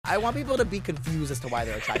I want people to be confused as to why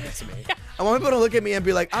they're attracted to me. I want people to look at me and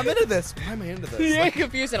be like, I'm into this. Why am I into this? You're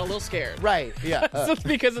confused and a little scared. Right, yeah. So it's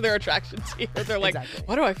because of their attraction to you. They're like, Exactly.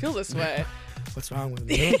 why do I feel this way? What's wrong with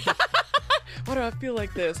me? Why do I feel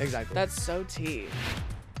like this? Exactly. That's so tea.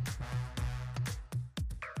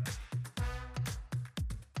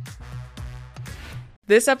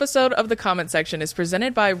 This episode of the comment section is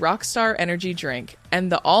presented by Rockstar Energy Drink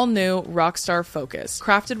and the all-new Rockstar Focus,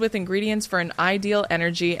 crafted with ingredients for an ideal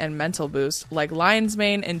energy and mental boost like lion's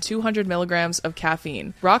mane and 200 milligrams of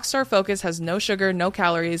caffeine. Rockstar Focus has no sugar, no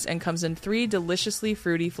calories, and comes in 3 deliciously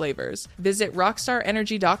fruity flavors. Visit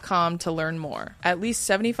rockstarenergy.com to learn more. At least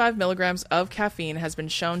 75 milligrams of caffeine has been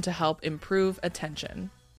shown to help improve attention.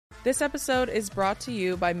 This episode is brought to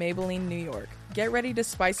you by Maybelline New York. Get ready to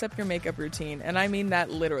spice up your makeup routine, and I mean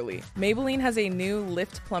that literally. Maybelline has a new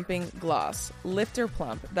Lift Plumping Gloss, Lifter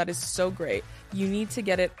Plump, that is so great. You need to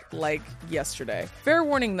get it like yesterday. Fair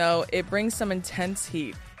warning though, it brings some intense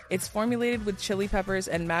heat. It's formulated with chili peppers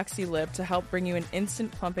and maxi lip to help bring you an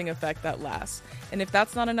instant plumping effect that lasts. And if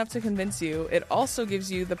that's not enough to convince you, it also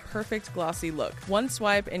gives you the perfect glossy look. One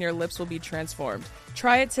swipe and your lips will be transformed.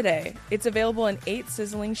 Try it today. It's available in 8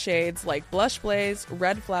 sizzling shades like Blush Blaze,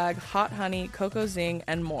 Red Flag, Hot Honey, Cocoa Zing,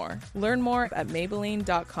 and more. Learn more at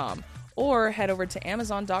Maybelline.com or head over to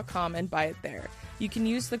Amazon.com and buy it there. You can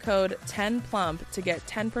use the code 10PLUMP to get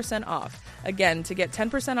 10% off. Again, to get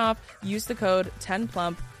 10% off, use the code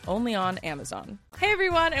 10PLUMP only on Amazon. Hey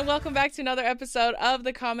everyone, and welcome back to another episode of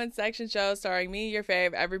the Comment Section Show, starring me, your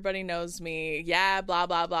fave, everybody knows me, yeah, blah,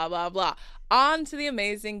 blah, blah, blah, blah. On to the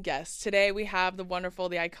amazing guests. Today we have the wonderful,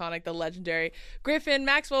 the iconic, the legendary Griffin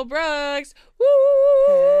Maxwell Brooks. Woo!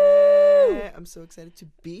 Hey, I'm so excited to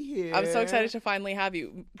be here. I'm so excited to finally have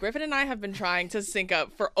you. Griffin and I have been trying to sync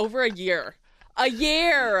up for over a year. A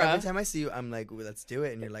year! Every time I see you, I'm like, well, let's do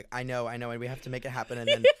it. And you're like, I know, and we have to make it happen. And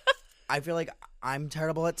then I feel like I'm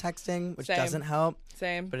terrible at texting, which doesn't help.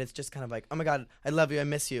 Same. But it's just kind of like, oh my God, I love you, I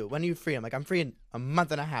miss you. When are you free? I'm like, I'm free in a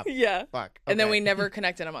month and a half. Yeah. Fuck. Okay. And then we never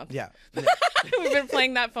connect in a month. Yeah. We've been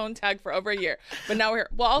playing that phone tag for over a year. But now we're here.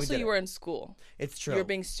 Well, also you were in school. It's true. You were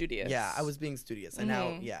being studious. Yeah, I was being studious. And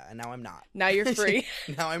now I'm not. Now you're free.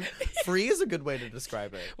 Now I'm free is a good way to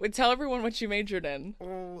describe it. Wait, tell everyone what you majored in.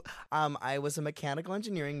 I was a mechanical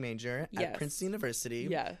engineering major at Princeton University.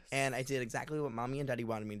 Yes. And I did exactly what mommy and daddy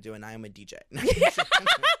wanted me to do, and I am a DJ.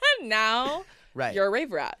 Now you're a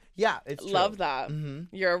rave rat. Yeah, it's true. Love that.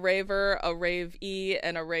 Mm-hmm. You're a raver, a rave E,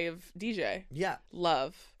 and a rave DJ. Yeah.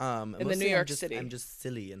 Love. In the New York City. I'm just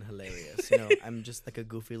silly and hilarious. You know, I'm just like a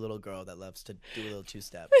goofy little girl that loves to do a little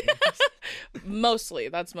two-step. Mostly.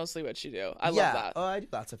 That's mostly what you do. I love that. Oh, I do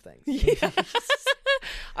lots of things. Yeah.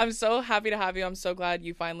 I'm so happy to have you. I'm so glad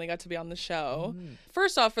you finally got to be on the show.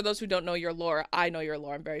 First off, for those who don't know your lore, I know your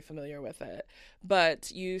lore. I'm very familiar with it. But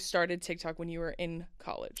you started TikTok when you were in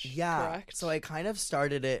college, correct? So I kind of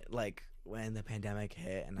started it like when the pandemic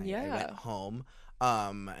hit and I went home.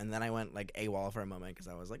 And then I went like AWOL for a moment because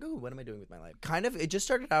I was like, oh, what am I doing with my life? Kind of, it just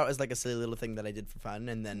started out as like a silly little thing that I did for fun.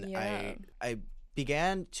 And then I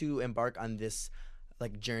began to embark on this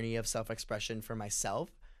like journey of self-expression for myself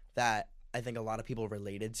that I think a lot of people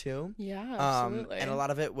related to. Yeah, absolutely. And a lot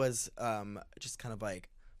of it was just kind of like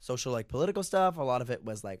social, like political stuff. A lot of it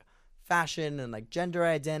was like fashion and like gender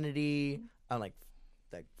identity, like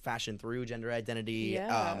fashion through gender identity,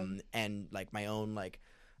 and like my own like,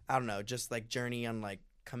 I don't know, just like journey on like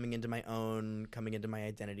coming into my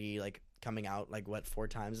identity, like coming out like 4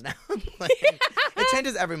 times now. Like, it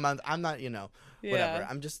changes every month. I'm not, whatever.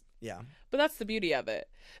 I'm just, But that's the beauty of it.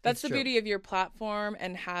 That's the beauty of your platform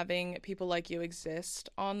and having people like you exist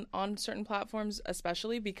on certain platforms,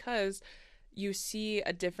 especially because you see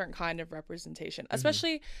a different kind of representation,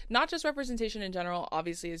 especially not just representation in general,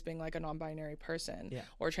 obviously as being like a non-binary person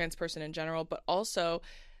or a trans person in general, but also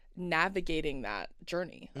navigating that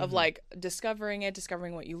journey of like discovering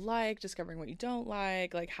what you like, discovering what you don't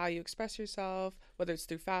like how you express yourself, whether it's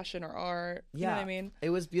through fashion or art. You know what I mean? It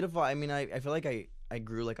was beautiful. I mean, I feel like I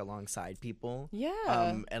grew like alongside people.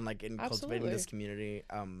 And like in cultivating this community.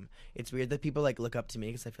 It's weird that people like look up to me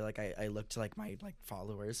because I feel like I look to like my like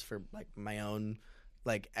followers for like my own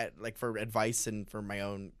like for advice and for my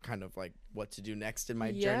own kind of like what to do next in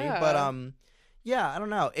my journey. But I don't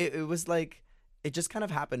know. It was like it just kind of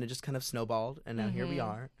happened. It just kind of snowballed, and now here we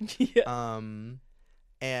are.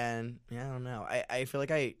 And I don't know. I feel like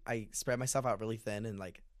I spread myself out really thin and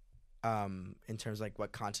like in terms of like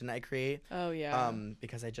what content I create.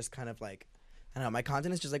 Because I just kind of like, I don't know, my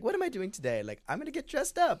content is just like, what am I doing today? Like, I'm gonna get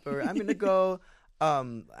dressed up, or I'm gonna go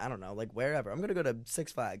I don't know, like wherever. I'm going to go to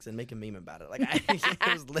Six Flags and make a meme about it. Like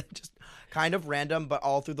it was just kind of random, but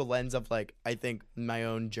all through the lens of like, I think my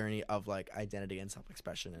own journey of like identity and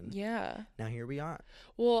self-expression. And now here we are.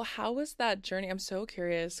 Well, how was that journey? I'm so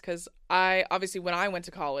curious because I obviously when I went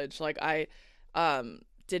to college, like I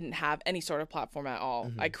didn't have any sort of platform at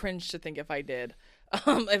all. I cringed to think if I did,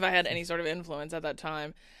 if I had any sort of influence at that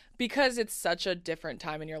time. Because it's such a different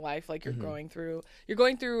time in your life, like you're going through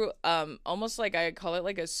almost like I call it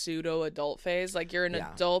like a pseudo adult phase. Like you're an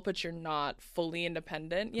adult, but you're not fully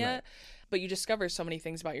independent yet. Right. But you discover so many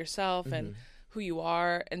things about yourself and who you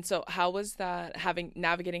are. And so how was that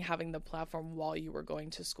navigating having the platform while you were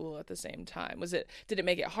going to school at the same time? Did it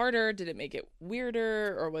make it harder? Did it make it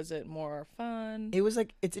weirder? Or was it more fun? It was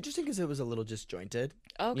like, it's interesting because it was a little disjointed.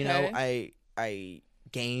 Okay. You know, I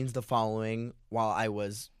gained the following while I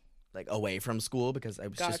was like away from school because I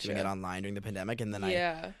was just doing it online during the pandemic, and then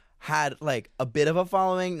I had like a bit of a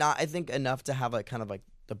following, not I think enough to have like kind of like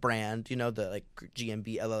the brand, you know, the like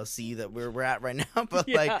GMB LLC that we're at right now, but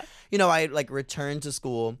like, you know, I like returned to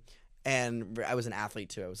school, and I was an athlete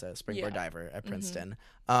too. I was a springboard diver at Princeton.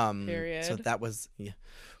 Period. So that was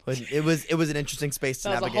it was an interesting space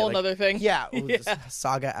to navigate. That was a whole other thing. Yeah, it was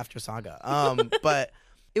saga after saga. But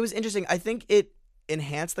it was interesting. I think it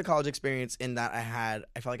enhanced the college experience in that I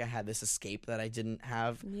felt like I had this escape that I didn't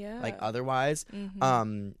have like otherwise.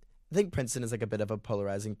 I think Princeton is like a bit of a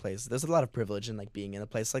polarizing place. There's a lot of privilege in like being in a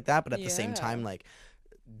place like that, but at the same time, like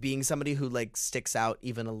being somebody who like sticks out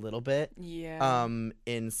even a little bit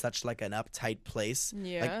in such like an uptight place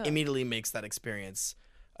like immediately makes that experience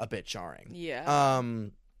a bit jarring.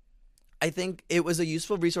 I think it was a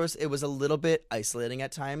useful resource. It was a little bit isolating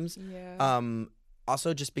at times.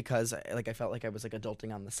 Also, just because I felt like I was like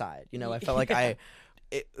adulting on the side, you know, I felt like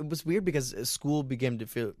it was weird because school began to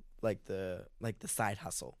feel like the side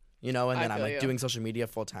hustle, you know, and then I'm like doing social media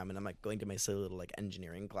full time, and I'm like going to my silly little like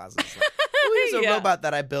engineering classes. Like, oh, here's a robot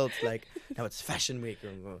that I built. Like now it's Fashion Week.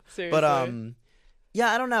 Seriously. But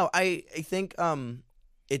I don't know. I think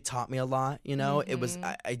it taught me a lot, you know. It was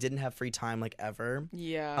I didn't have free time like ever.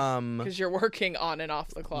 Because you're working on and off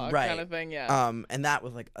the clock kind of thing. And that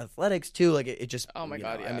with like athletics too, like it just oh my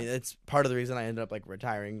god. I mean, it's part of the reason I ended up like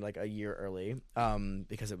retiring like a year early,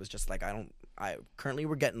 because it was just like I currently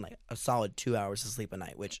we're getting like a solid 2 hours of sleep a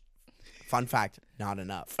night, which fun fact, not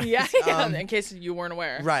enough. In case you weren't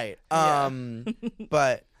aware. Right.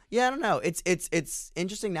 But yeah, I don't know. It's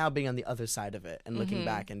interesting now being on the other side of it and looking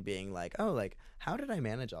back and being like, oh, like how did I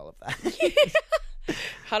manage all of that?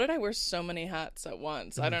 How did I wear so many hats at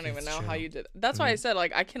once? I don't even know how you did. That's why I said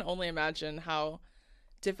like I can only imagine how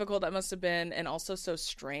difficult that must have been, and also so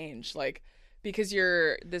strange, like because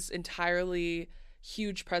you're this entirely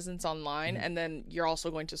huge presence online and then you're also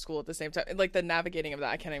going to school at the same time, like the navigating of that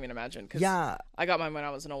I can't even imagine, because I got mine when I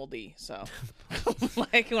was an oldie, so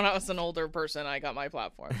like when I was an older person I got my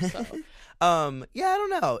platform, so I don't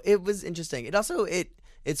know, it was interesting. It also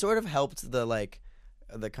it sort of helped the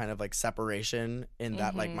kind of like separation in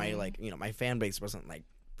that like my like, you know, my fan base wasn't like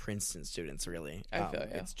Princeton students really. I feel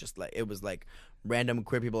it's just like it was like random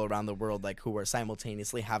queer people around the world like who were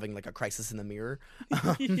simultaneously having like a crisis in the mirror.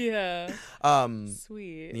 Sweet.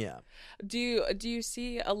 Yeah. Do you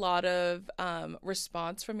see a lot of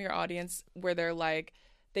response from your audience where they're like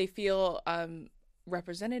they feel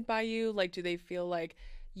represented by you? Like do they feel like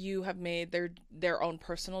you have made their own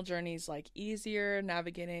personal journeys like easier,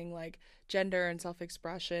 navigating like gender and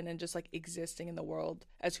self-expression and just like existing in the world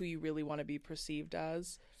as who you really want to be perceived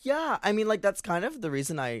as? Yeah, I mean, like that's kind of the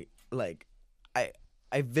reason I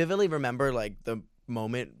vividly remember like the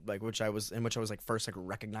moment like which I was like first like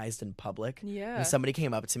recognized in public. And somebody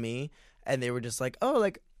came up to me and they were just like, oh,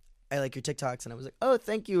 like I like your TikToks, and I was like, oh,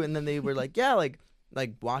 thank you. And then they were like, yeah, like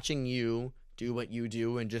watching you do what you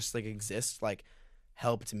do and just like exist like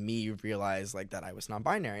helped me realize like that I was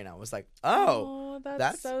non-binary, and I was like, oh,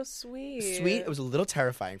 that's so sweet. It was a little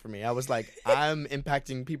terrifying for me. I was like, I'm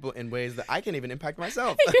impacting people in ways that I can't even impact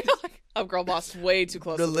myself. Like, oh, girl boss way too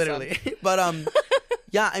close. Literally. But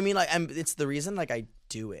yeah, I mean, like it's the reason like I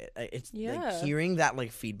do it. It's like hearing that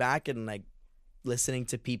like feedback and like listening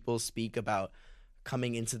to people speak about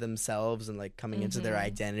coming into themselves and like coming into their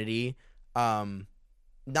identity.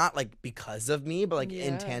 Not like because of me, but like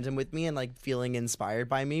in tandem with me and like feeling inspired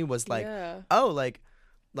by me was like, oh, like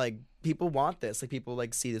people want this, like people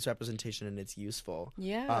like see this representation and it's useful.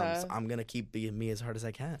 So I'm gonna keep being me as hard as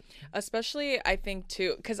I can. Especially, I think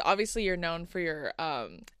too, because obviously you're known for your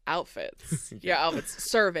outfits, your outfits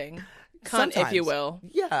serving, if you will.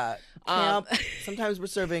 Yeah, camp. Sometimes we're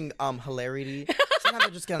serving hilarity.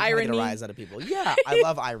 sometimes I just kind of get a rise out of people. Yeah, I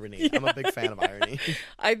love irony. I'm a big fan of irony.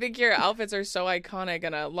 I think your outfits are so iconic,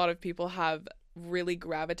 and a lot of people have really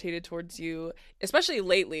gravitated towards you, especially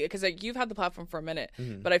lately, because like you've had the platform for a minute,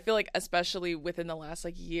 but I feel like especially within the last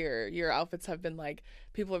like year, your outfits have been like,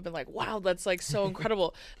 people have been like, wow, that's like so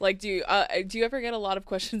incredible. Like, do you ever get a lot of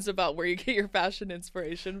questions about where you get your fashion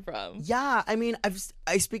inspiration from? Yeah, I mean,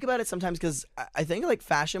 I speak about it sometimes because I think like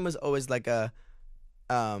fashion was always like a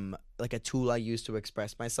tool I used to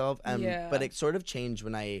express myself, but it sort of changed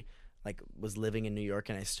when I like was living in New York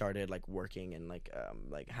and I started like working and like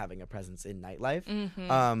having a presence in nightlife.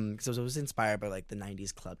 Because I was inspired by like the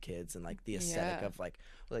 90s club kids and like the aesthetic of like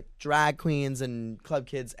drag queens and club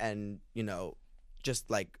kids and, you know, just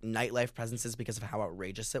like nightlife presences because of how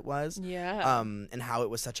outrageous it was. And how it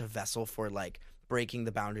was such a vessel for like breaking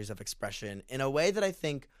the boundaries of expression in a way that I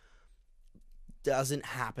think doesn't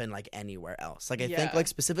happen like anywhere else. Like I think like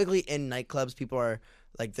specifically in nightclubs, people are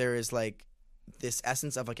like, there is like this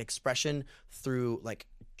essence of like expression through like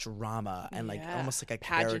drama and like almost like a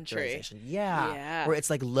characterization. Where it's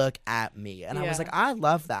like, look at me. And I was like, I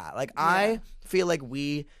love that. Like I feel like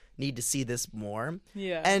we need to see this more.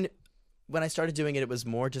 And when I started doing it, it was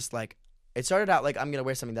more just like, it started out like, I'm gonna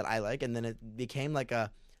wear something that I like, and then it became like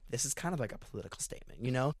this is kind of like a political statement,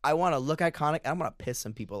 you know? I want to look iconic and I want to piss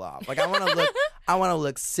some people off. Like I want to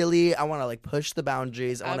look silly. I want to like push the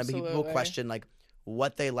boundaries. I want to make people question like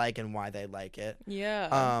what they like and why they like it.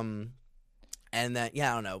 And then, I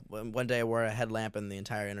don't know. One day I wore a headlamp and the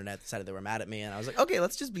entire internet decided they were mad at me. And I was like, okay,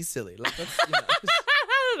 let's just be silly. Let's you know.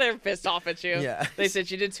 They're pissed off at you. They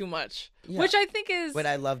said you did too much. Which I think is... But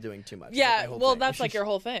I love doing too much. Yeah, like well, that's like your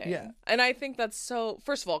whole thing. And I think that's so...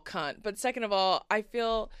 First of all, cunt. But second of all, I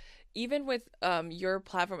feel... Even with your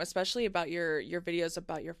platform, especially about your videos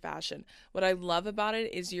about your fashion, what I love about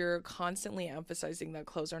it is you're constantly emphasizing that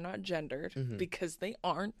clothes are not gendered, because they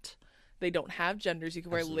aren't. They don't have genders. You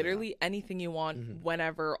can wear literally anything you want,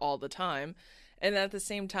 whenever, all the time. And at the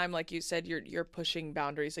same time, like you said, you're pushing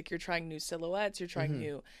boundaries. Like you're trying new silhouettes, you're trying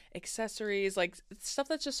new accessories, like stuff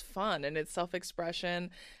that's just fun and it's self-expression.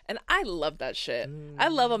 And I love that shit. I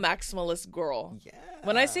love a maximalist girl.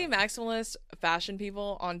 When I see maximalist fashion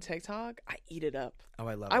people on TikTok, I eat it up. Oh,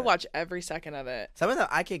 I love it. I watch every second of it. Some of them,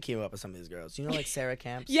 I can't keep up with some of these girls. You know, like Sarah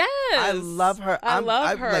Camps? Yes. I love her. I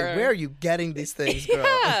love her. Like, where are you getting these things,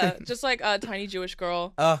 girl? Just like a tiny Jewish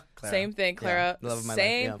girl. Oh, Clara. Same thing, Clara. Love of my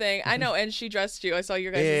Same life, thing. I know, and she dressed you. I saw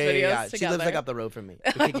your guys' videos together. She lives like up the road from me.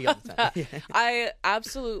 We kick all the time. I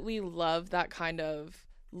absolutely love that kind of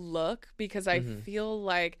look because I feel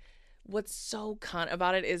like what's so cunt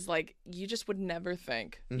about it is like you just would never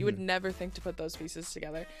think. You would never think to put those pieces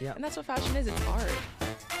together. And that's what fashion is. It's art.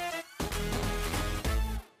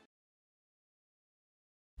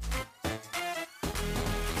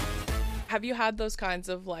 Have you had those kinds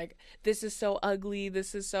of like, this is so ugly,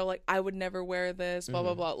 this is so like, I would never wear this, blah,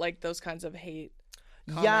 blah, blah, like those kinds of hate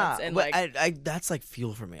comments? And but like, I that's like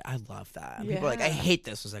fuel for me. I love that. And people are like, I hate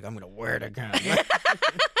this. I was like, I'm going to wear it again.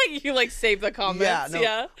 You like save the comments.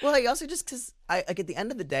 Well, I also just, because I like at the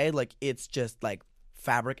end of the day, like it's just like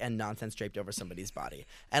fabric and nonsense draped over somebody's body,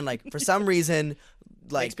 and like for some reason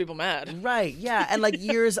like makes people mad, right? And like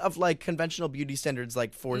years of like conventional beauty standards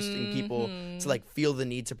like forcing people to like feel the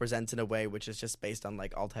need to present in a way which is just based on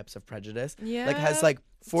like all types of prejudice, like has like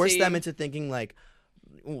forced them into thinking like,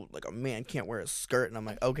 ooh, like a man can't wear a skirt. And I'm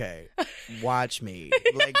like, okay, watch me.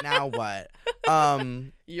 Like now what?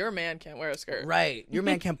 Your man can't wear a skirt, right? Your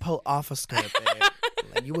man can't pull off a skirt, babe.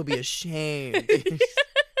 Like, you will be ashamed.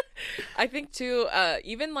 I think too,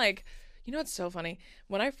 even like, you know what's so funny?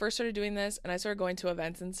 When I first started doing this and I started going to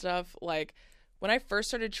events and stuff, like when I first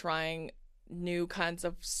started trying new kinds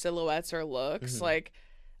of silhouettes or looks, like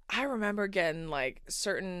I remember getting like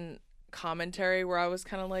certain commentary where I was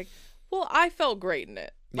kind of like, well, I felt great in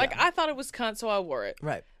it. Like I thought it was cunt, so I wore it.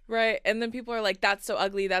 Right. And then people are like, that's so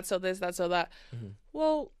ugly, that's so this, that's so that.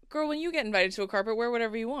 Well, girl, when you get invited to a carpet, wear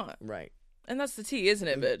whatever you want. Right. And that's the tea, isn't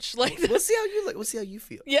it, bitch? Like, we'll see how you look. We'll see how you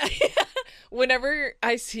feel. Yeah. Whenever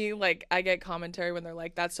I see, like, I get commentary when they're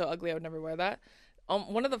like, that's so ugly, I would never wear that.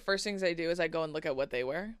 One of the first things I do is I go and look at what they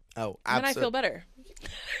wear. Oh, absolutely. And then I feel better.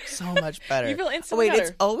 So much better. You feel instantly better.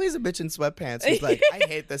 It's always a bitch in sweatpants who's like, I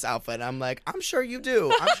hate this outfit. And I'm like, I'm sure you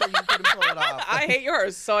do. I'm sure you couldn't pull it off. I hate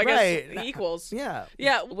yours, so I guess it equals. Yeah.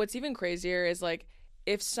 Yeah, what's even crazier is, like,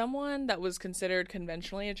 if someone that was considered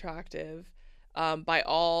conventionally attractive by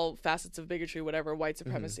all facets of bigotry, whatever, white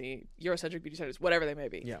supremacy, Eurocentric beauty standards, whatever they may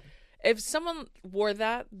be. Yeah. If someone wore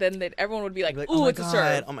that, then everyone would be like, ooh, oh it's a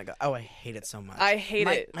serve. Oh my God. Oh, I hate it so much. I hate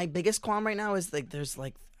it. My biggest qualm right now is like, there's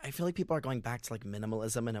like, I feel like people are going back to like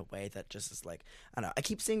minimalism in a way that just is like, I don't know. I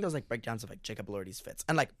keep seeing those like breakdowns of like Jacob Elordi's fits,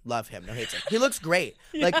 and like love him, no hates him. He looks great,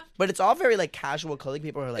 like, but it's all very like casual clothing.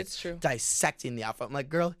 People are like dissecting the outfit. I'm like,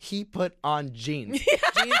 girl, he put on jeans, jeans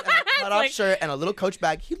and a cut off shirt and a little Coach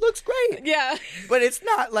bag. He looks great. Yeah, but it's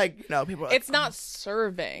not like, you know, people are like, it's not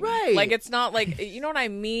serving, right? Like it's not like, you know what I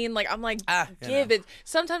mean? Like I'm like, give it.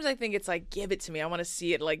 Sometimes I think it's like, give it to me. I want to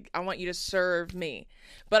see it. Like I want you to serve me.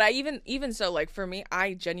 But I even so, like for me,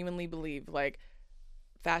 I genuinely believe like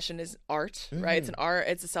fashion is art, right? It's an art.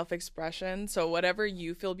 It's a self-expression. So whatever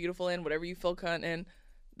you feel beautiful in, whatever you feel cunt in,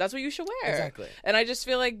 that's what you should wear. Exactly. And I just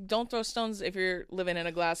feel like, don't throw stones if you're living in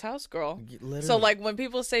a glass house, girl. Literally. So like when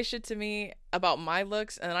people say shit to me about my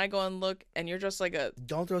looks, and I go and look, and you're just like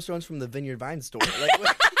don't throw stones from the Vineyard Vine store.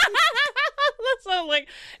 Like, so like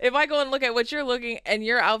if I go and look at what you're looking, and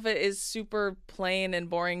your outfit is super plain and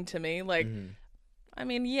boring to me, like. I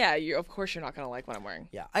mean, yeah, of course you're not going to like what I'm wearing.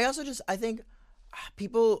 Yeah. I think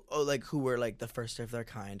people like who were like the first of their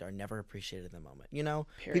kind are never appreciated in the moment, you know?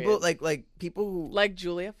 Period. People like people who like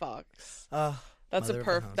Julia Fox. That's a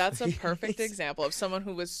perfect example of someone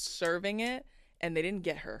who was serving it and they didn't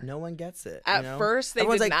get her. No one gets it. At first they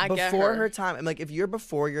did not get her. Before her time. I'm like, if you're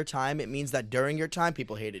before your time, it means that during your time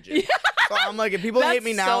people hated you. So I'm like, if people hate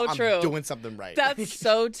me now, I'm doing something right. That's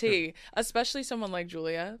so tea. Especially someone like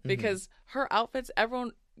Julia, because her outfits,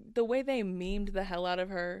 everyone, the way they memed the hell out of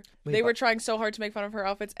her, they were trying so hard to make fun of her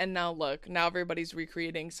outfits, and now look, now everybody's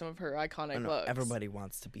recreating some of her iconic looks. Everybody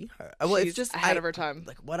wants to be her. Well, she's it's just ahead of her time.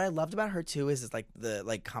 Like what I loved about her too is like the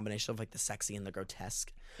like combination of like the sexy and the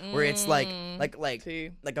grotesque, where it's like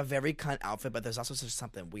a very cunt outfit, but there's also just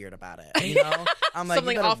something weird about it. You know, I'm like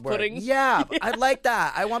something off-putting. Yeah, I like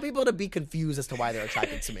that. I want people to be confused as to why they're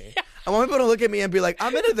attracted to me. I want people to look at me and be like,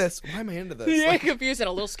 I'm into this. Why am I into this? You're like, confused and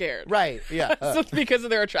a little scared. Right. Yeah. So because of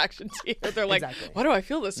their attraction to you, they're like, why do I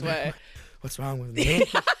feel this way? What's wrong with me?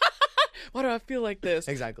 Why do I feel like this?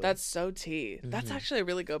 Exactly. That's so tea. That's actually a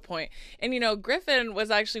really good point. And, you know, Griffin was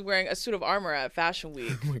actually wearing a suit of armor at Fashion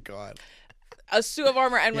Week. Oh, my God. A suit of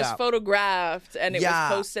armor and was photographed, and it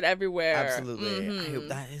was posted everywhere. Absolutely.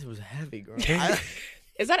 It was heavy, girl.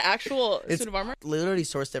 Is that actual suit of armor? Literally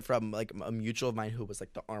sourced it from like a mutual of mine who was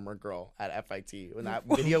like the armor girl at FIT. When that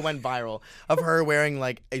video went viral of her wearing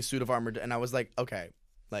like a suit of armor, and I was like, okay,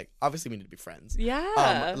 like obviously we need to be friends.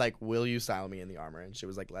 Yeah. Like, will you style me in the armor? And she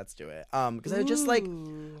was like, let's do it. Because I just like, I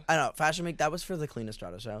don't know, Fashion Week, that was for the Clean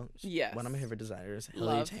Estrada show. Yes. One of my favorite designers,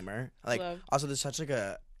 Hilary Tamer. Like, also there's such like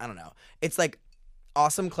a, I don't know, it's like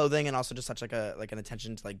awesome clothing and also just such like a like an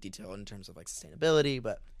attention to like detail in terms of like sustainability,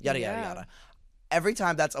 but yada yada yada. Every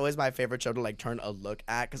time, that's always my favorite show to like turn a look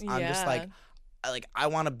at, because I'm just like I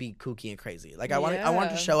want to be kooky and crazy. Like I want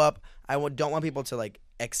to show up. Don't want people to like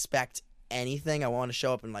expect anything. I want to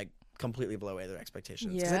show up and like completely blow away their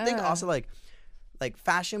expectations. Because I think also like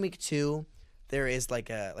Fashion Week too, there is like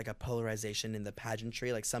a polarization in the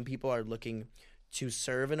pageantry. Like some people are looking to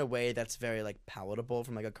serve in a way that's very like palatable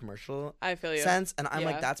from like a commercial sense, and I'm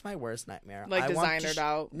like, that's my worst nightmare. Like designered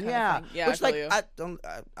out kind of thing. Yeah, which like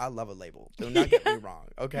I love a label, do not get me wrong,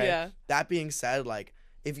 okay? That being said, like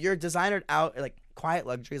if you're designered out, like quiet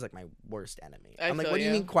luxury is like my worst enemy. I'm like, what do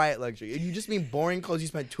you mean quiet luxury? You just mean boring clothes you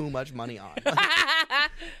spent too much money on.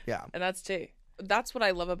 Yeah. And that's tea. That's what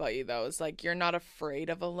I love about you though, is like you're not afraid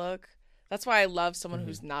of a look. That's why I love someone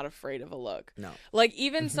who's not afraid of a look. No. Like,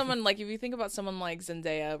 even someone, like, if you think about someone like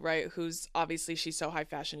Zendaya, right, who's obviously, she's so high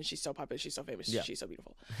fashion, she's so popular, she's so famous, she's so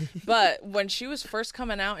beautiful. But when she was first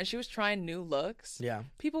coming out and she was trying new looks,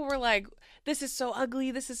 people were like, this is so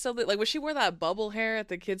ugly, this is so... Like, when she wore that bubble hair at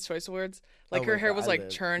the Kids' Choice Awards, like, her hair was, like,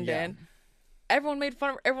 turned in. Everyone made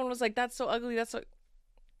fun of her. Everyone was like, that's so ugly, that's so...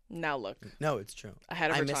 Now look. No, it's true.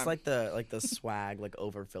 Ahead of her time. I miss like the swag, like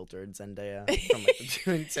over filtered Zendaya from like the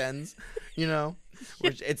 2010s, you know,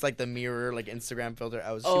 which it's like the mirror, like Instagram filter.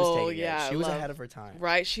 She was taking it. She was ahead of her time.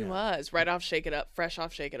 Right, she was right off Shake It Up, fresh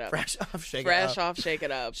off Shake It Up, fresh off Shake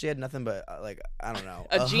It Up. She had nothing but like I don't know,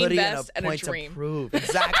 a jean vest and a dream. To prove.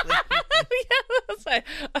 Exactly. That's like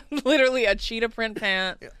literally a cheetah print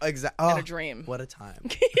pant. Exactly. And a dream. What a time.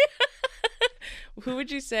 Who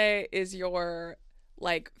would you say is your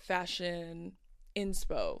like fashion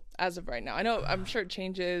inspo as of right now? I know, I'm sure it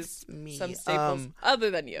changes some staples other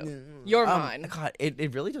than you. You're mine. God,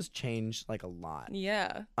 it really does change like a lot.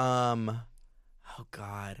 Yeah. Oh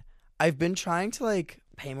God, I've been trying to like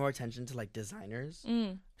pay more attention to like designers,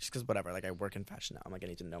 just because whatever. Like I work in fashion now. I'm like I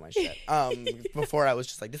need to know my shit. Before I was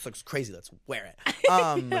just like, this looks crazy, let's wear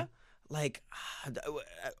it. Like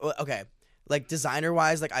okay. Like designer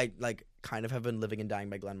wise, like I like kind of have been living and dying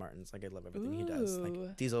by Glenn Martin's. Like I love everything he does.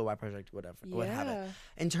 Like Diesel, Y Project, whatever, what have it.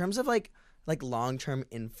 In terms of like like long-term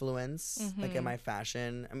influence like in my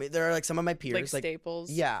fashion. I mean, there are like some of my peers like staples.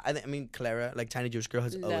 Yeah, I mean Clara, like Tiny Jewish Girl,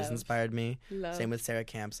 has always inspired me. Same with Sarah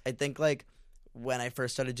Camps. I think like when I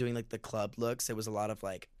first started doing like the club looks, it was a lot of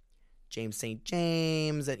like James St.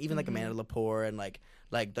 James and even like Amanda Lepore and like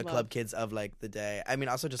the club kids of like the day. I mean,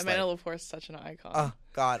 also just Amanda Lepore is such an icon. Oh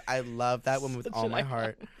God, I love that woman with all my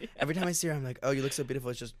heart. Yeah. Every time I see her, I'm like, oh, you look so beautiful.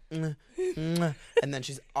 It's just, and then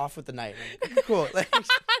she's off with the night. Like, cool. Like,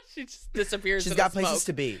 she just disappears. She's got places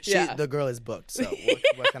to be. The girl is booked. So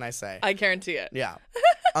what can I say? I guarantee it. Yeah.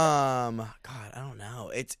 God, I don't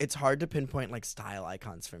know. It's hard to pinpoint like style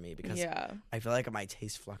icons for me because I feel like my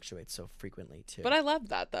taste fluctuates so frequently too. But I love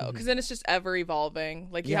that though, because then it's just ever evolving.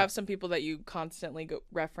 Like you have some people that you constantly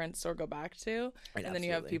reference or go back to, and then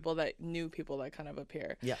you have new people that kind of appear.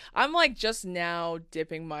 Yeah, I'm like just now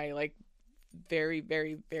dipping my like very,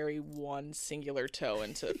 very, very one singular toe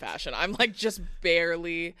into fashion. I'm like just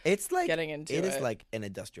barely getting into it. It is like an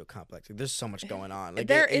industrial complex. Like, there's so much going on. Like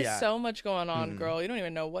there is so much going on, girl. You don't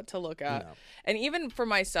even know what to look at. No. And even for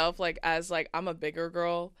myself, like as like I'm a bigger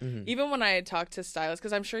girl, even when I talk to stylists,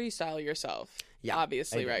 because I'm sure you style yourself. Yeah,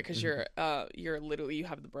 obviously, right? Because you're literally, you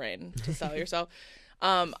have the brain to style yourself.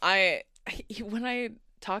 When I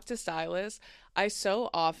talk to stylists, I so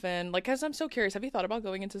often, like, because I'm so curious, have you thought about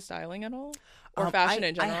going into styling at all? Or fashion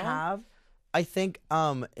in general? I have. I think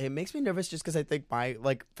it makes me nervous just because I think my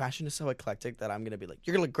like fashion is so eclectic that I'm gonna be like,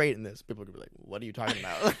 you're gonna look great in this. People are gonna be like, what are you talking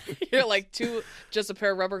about? You're like just a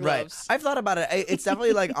pair of rubber gloves. Right. I've thought about it. It's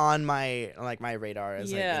definitely like on my radar.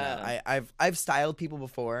 As like, you know, I've styled people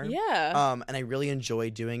before. Yeah. And I really enjoy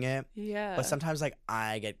doing it. Yeah. But sometimes like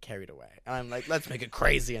I get carried away and I'm like, let's make it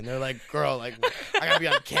crazy. And they're like, girl, like I gotta be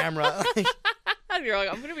on camera. You're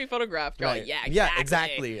like, I'm gonna be photographed. You're like, yeah, exactly. Yeah,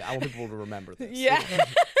 exactly. I want people to remember this. Yeah.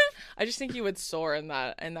 I just think you would soar in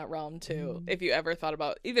that realm too. If you ever thought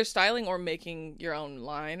about either styling or making your own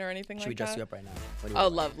line or anything like that. Should we dress you up right now? Oh,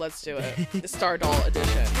 love. Let's do it. The Star Doll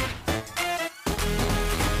edition.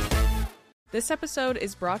 This episode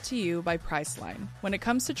is brought to you by Priceline. When it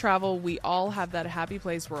comes to travel, we all have that happy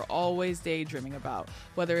place we're always daydreaming about.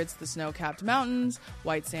 Whether it's the snow-capped mountains,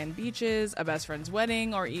 white sand beaches, a best friend's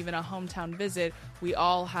wedding, or even a hometown visit, we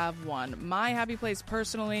all have one. My happy place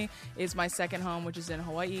personally is my second home, which is in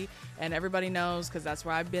Hawaii. And everybody knows because that's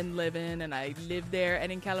where I've been living, and I live there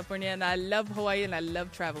and in California, and I love Hawaii and I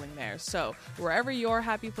love traveling there. So wherever your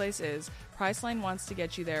happy place is, Priceline wants to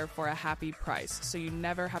get you there for a happy price, so you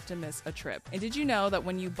never have to miss a trip. And did you know that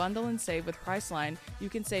when you bundle and save with Priceline, you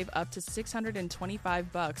can save up to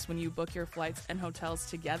 $625 when you book your flights and hotels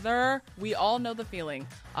together? We all know the feeling.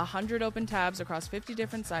 100 open tabs across 50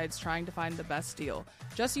 different sites trying to find the best deal.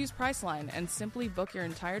 Just use Priceline and simply book your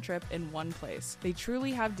entire trip in one place. They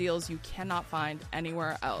truly have deals you cannot find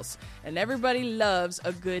anywhere else. And everybody loves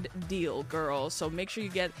a good deal, girl. So make sure you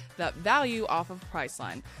get that value off of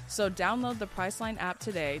Priceline. So download the Priceline app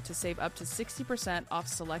today to save up to 60% off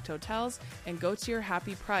select hotels and go to your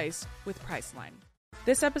happy price with Priceline.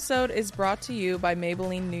 This episode is brought to you by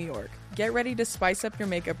Maybelline New York. Get ready to spice up your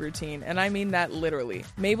makeup routine, and I mean that literally.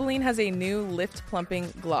 Maybelline has a new Lift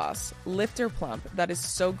Plumping Gloss, Lifter Plump, that is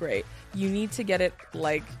so great. You need to get it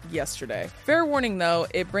like yesterday. Fair warning though,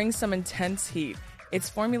 it brings some intense heat. It's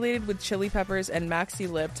formulated with chili peppers and Maxi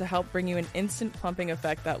Lip to help bring you an instant plumping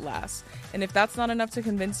effect that lasts. And if that's not enough to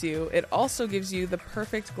convince you, it also gives you the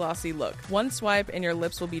perfect glossy look. One swipe and your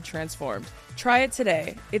lips will be transformed. Try it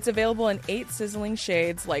today. It's available in 8 sizzling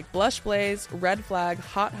shades like Blush Blaze, Red Flag,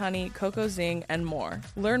 Hot Honey, Cocoa Zing, and more.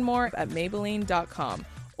 Learn more at Maybelline.com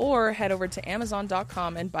or head over to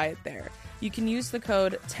Amazon.com and buy it there. You can use the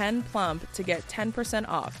code 10PLUMP to get 10%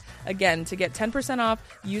 off. Again, to get 10% off,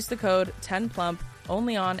 use the code 10PLUMP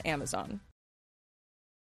only on Amazon.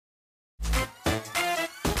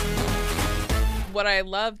 What I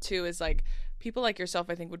love too is like people like yourself,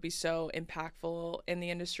 I think would be so impactful in the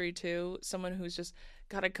industry too. Someone who's just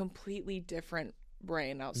got a completely different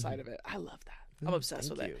brain outside of it. I love that. I'm obsessed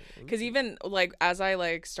with it. Because even like as I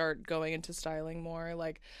like start going into styling more,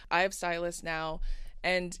 like I have stylists now.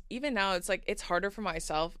 And even now, it's like it's harder for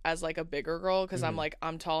myself as like a bigger girl because I'm like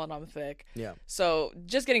I'm tall and I'm thick. Yeah. So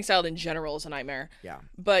just getting styled in general is a nightmare. Yeah.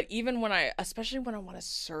 But even when especially when I want to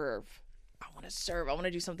serve, I want to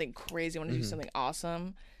do something crazy. I want to do something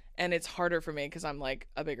awesome. And it's harder for me because I'm like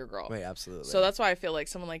a bigger girl. Right. Absolutely. So that's why I feel like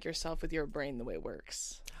someone like yourself with your brain, the way it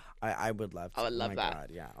works. I would love to. I would love that. God,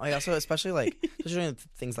 yeah. I also, especially in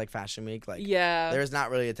things like Fashion Week, like there's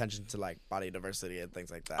not really attention to like body diversity and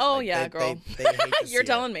things like that. Oh like, yeah, girl. They hate to You're see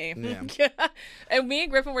telling it. me. Yeah. And me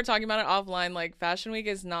and Griffin were talking about it offline. Like Fashion Week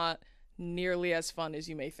is not nearly as fun as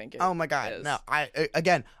you may think it is. Oh my God. No,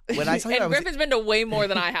 again, when I tell you and I was... Griffin's been to way more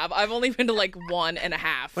than I have. I've only been to like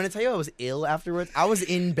 1.5. When I tell you I was ill afterwards, I was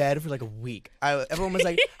in bed for like a week. Everyone was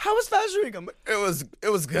like, how was Fashion Week? I'm like, it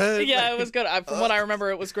was good. Yeah, like, it was good. From what I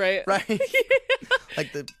remember, it was great. Right?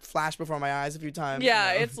 Like the flash before my eyes a few times.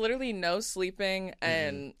 Yeah, it's literally no sleeping,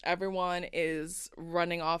 and everyone is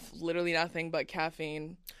running off literally nothing but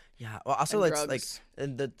caffeine. Yeah. Well, also and like drugs.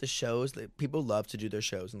 the shows, like, people love to do their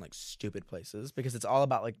shows in like stupid places because it's all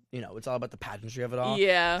about like, it's all about the pageantry of it all.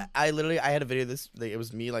 Yeah. I had a video of this. Like, it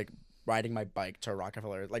was me like riding my bike to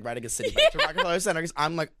Rockefeller, like riding a city bike to Rockefeller Center. Because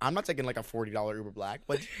I'm not taking like a $40 Uber Black.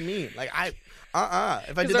 What do you mean? Like if I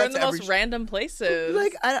did they're that in the to most random places.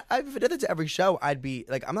 like if I did that to every show, I'd be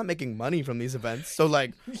like, I'm not making money from these events. So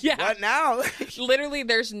like, what now? Literally,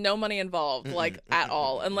 there's no money involved, like at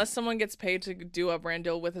all, unless someone gets paid to do a brand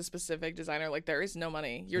deal with a specific designer. Like there is no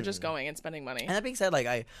money. You're just going and spending money. And that being said, like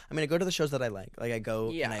I go to the shows that I like. Like I go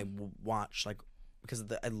and I watch like. Because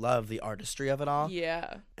I love the artistry of it all.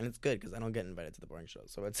 Yeah. And it's good because I don't get invited to the boring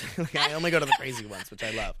shows. So it's like I only go to the crazy ones, which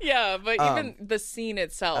I love. Yeah, but even the scene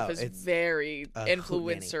itself is very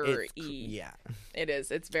influencer-y. Yeah. It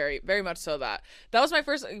is. It's very, very much so that. That was my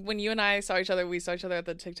first, when you and I saw each other, we saw each other at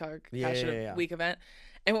the TikTok Fashion Week event.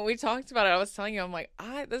 And when we talked about it, I was telling you, I'm like,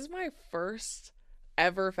 this is my first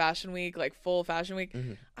ever Fashion Week, like full Fashion Week.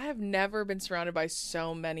 I have never been surrounded by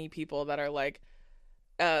so many people that are like,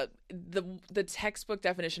 the textbook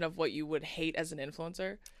definition of what you would hate as an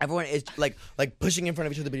influencer. Everyone is like pushing in front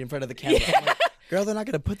of each other, but in front of the camera. Yeah. Like, girl, they're not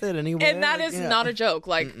gonna put that anywhere. And that is not a joke.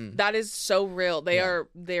 Like that is so real.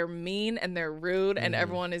 They're mean and they're rude, and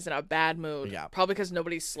everyone is in a bad mood. Yeah, probably because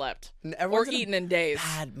nobody slept or eaten in days.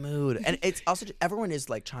 Bad mood, and it's also everyone is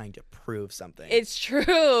like trying to prove something. It's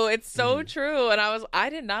true. It's so true. And I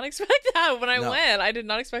did not expect that when I went. I did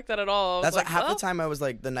not expect that at all. That's like half the time I was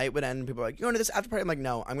like, the night would end, and people were like, you going to this after party? I'm like,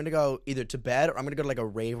 no, I'm gonna go either to bed or I'm gonna go to like a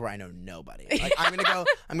rave where I know nobody. Like I'm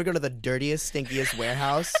gonna go to the dirtiest, stinkiest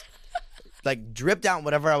warehouse. Like drip down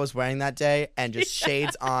whatever I was wearing that day and just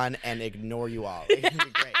shades on and ignore you all. It's gonna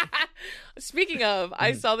be great. Speaking of,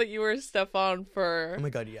 I saw that you were Stefan for oh my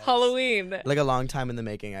God, yes. Halloween. Like a long time in the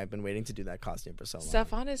making. I've been waiting to do that costume for so long.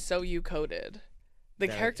 Stefan is so you-coded. The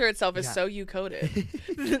character itself is so you-coded.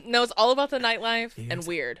 Knows all about the nightlife and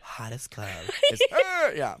weird. Hottest club.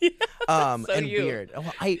 Yeah. And you. Weird.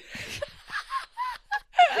 Oh, I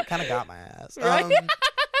kind of got my ass. Right?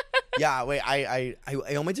 Yeah, wait, I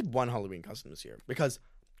only did one Halloween costume this year because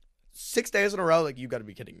 6 days in a row, like, you got to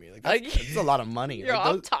be kidding me. Like, that's a lot of money. Like,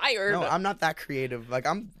 I'm tired. No, I'm not that creative. Like,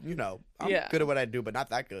 I'm good at what I do, but not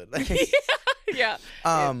that good. Like, yeah.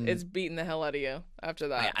 It's beating the hell out of you after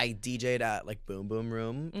that. I DJ'd at, like, Boom Boom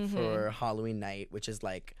Room for Halloween night, which is,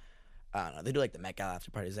 like, I don't know. They do, like, the Met Gala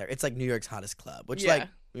after parties there. It's, like, New York's hottest club, which, like,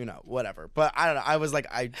 whatever. But I don't know. I was like,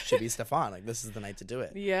 I should be Stefan. Like, this is the night to do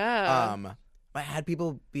it. Yeah. I had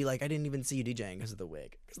people be like, I didn't even see you DJing because of the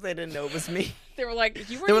wig. Because they didn't know it was me. They were like,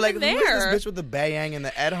 you weren't even there. Who is this bitch with the Bayang and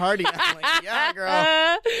the Ed Hardy? And I'm like, yeah, girl.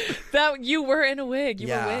 That you were in a wig. You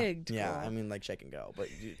were wigged. Yeah, girl. I mean, like, shake and go. But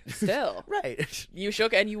still. Right. You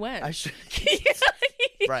shook and you went. I shook.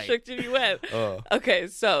 Right. Shook and you went. Okay,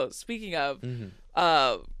 so speaking of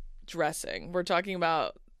dressing, we're talking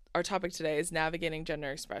about, our topic today is navigating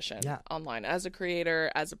gender expression online as a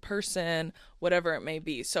creator, as a person, whatever it may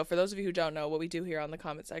be. So for those of you who don't know, what we do here on the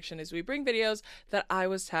comment section is we bring videos that I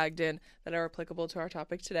was tagged in that are applicable to our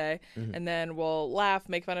topic today, and then we'll laugh,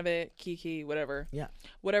 make fun of it, kiki, whatever. Yeah.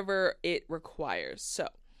 Whatever it requires. So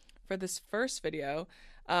for this first video,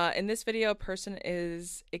 in this video, a person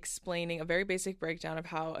is explaining a very basic breakdown of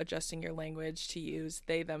how adjusting your language to use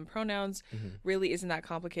they, them pronouns really isn't that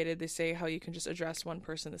complicated. They say how you can just address one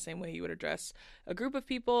person the same way you would address a group of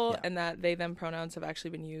people, and that they, them pronouns have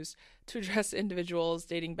actually been used to address individuals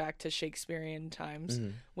dating back to Shakespearean times,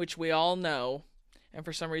 which we all know, and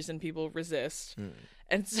for some reason people resist.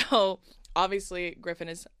 And so obviously Griffin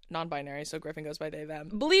is non-binary, so Griffin goes by they, them.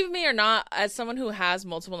 Believe me or not, as someone who has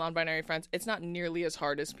multiple non-binary friends, it's not nearly as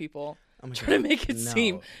hard as people try to make it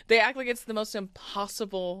seem. They act like it's the most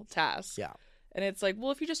impossible task. Yeah. And it's like,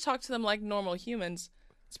 well, if you just talk to them like normal humans,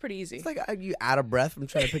 it's pretty easy. It's like you out of breath from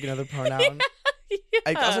trying to pick another pronoun.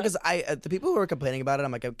 Also, because the people who are complaining about it,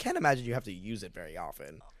 I'm like, I can't imagine you have to use it very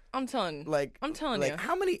often. I'm telling you.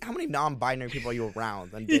 How many non-binary people are you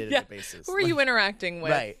around on a day-to-day basis? Who are you interacting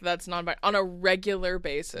with that's non-binary on a regular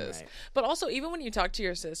basis? Right. But also, even when you talk to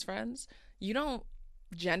your cis friends, you don't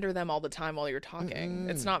gender them all the time while you're talking.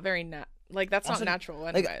 It's not very that's also, not natural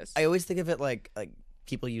anyways. I always think of it like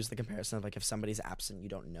people use the comparison of like if somebody's absent, you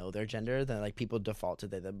don't know their gender, then like people default to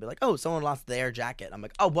they'll be like, oh, someone lost their jacket. I'm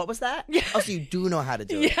like, oh, what was that? Yeah. Oh, so you do know how to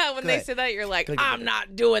do it. Yeah, when they say that, you're like, I'm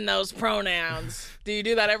not doing those pronouns. Do you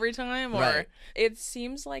do that every time? Or Right. It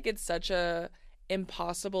seems like it's such a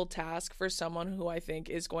impossible task for someone who I think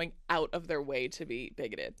is going out of their way to be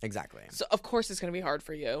bigoted. Exactly. So of course it's going to be hard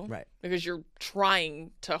for you. Right. Because you're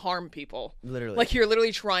trying to harm people. Literally. Like you're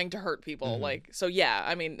literally trying to hurt people. Like, so yeah,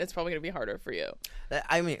 I mean, it's probably going to be harder for you.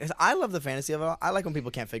 I mean, I love the fantasy of it. I like when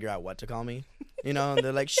people can't figure out what to call me. You know, and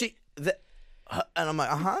they're like, and I'm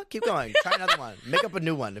like, keep going. Try another one. Make up a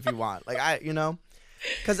new one if you want. Like,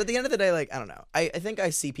 because at the end of the day, like, I don't know. I think I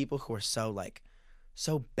see people who are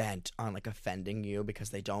so bent on like offending you because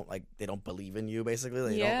they don't believe in you,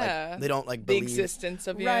 basically. They don't believe the existence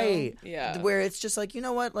of you. Right. Yeah. Where it's just like, you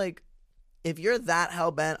know what, like, if you're that hell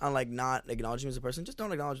bent on like not acknowledging me as a person, just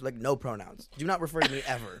don't acknowledge, like, no pronouns. Do not refer to me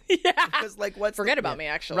ever. Yeah. Because like forget about me,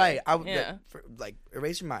 actually. Right. Yeah. Like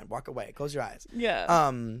erase your mind, walk away, close your eyes.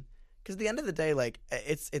 Yeah. Because at the end of the day, like,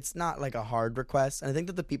 it's not like a hard request, and I think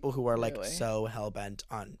that the people who are like Really? so hell bent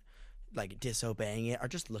on like disobeying it are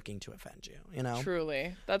just looking to offend you, you know?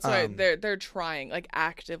 Truly. That's why they're trying, like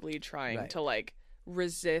actively trying Right. to like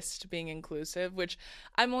resist being inclusive, which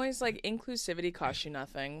I'm always like, inclusivity costs you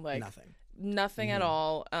nothing. Like nothing at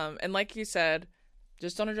all. And like you said,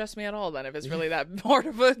 just don't address me at all then if it's really that hard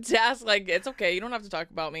of a task. Like, it's okay. You don't have to talk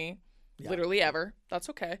about me literally ever. That's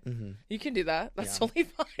okay. You can do that. That's totally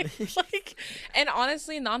fine. Like, and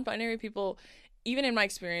honestly, non-binary people, even in my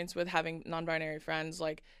experience with having non-binary friends,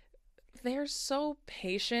 like, they're so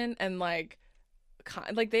patient and like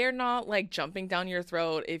they're not like jumping down your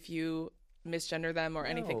throat if you misgender them or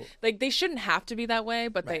anything. Like, they shouldn't have to be that way,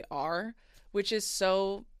 but they are, which is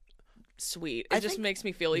so sweet. It just makes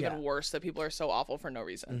me feel even worse that people are so awful for no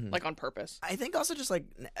reason, like on purpose. I think also just like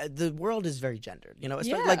the world is very gendered, you know,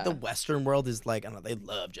 especially like the Western world is like, I don't know, they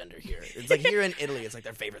love gender here. It's like here in Italy, it's like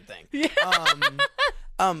their favorite thing.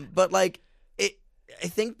 But like I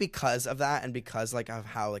think because of that and because like of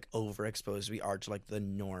how like overexposed we are to like the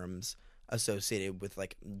norms associated with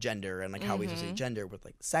like gender and like how we associate gender with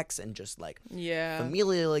like sex and just like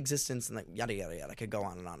familial existence and like yada yada yada. I could go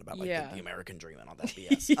on and on about like the American dream and all that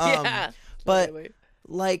BS. But totally.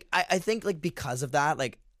 Like I think like because of that,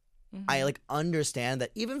 like I like understand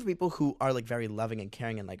that even for people who are like very loving and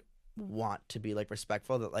caring and like want to be like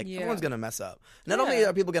respectful, that like everyone's gonna mess up. Not only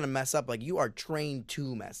are people gonna mess up, like you are trained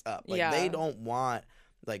to mess up. Like they don't want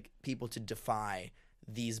like people to defy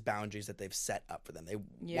these boundaries that they've set up for them. They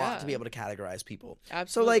want to be able to categorize people.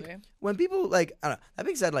 Absolutely. So like when people like, I don't know, that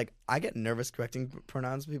being said, like I get nervous correcting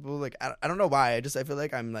pronouns to people. Like I don't know why. I feel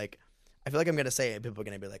like I'm gonna say it. People are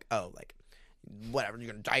gonna be like, oh, like whatever,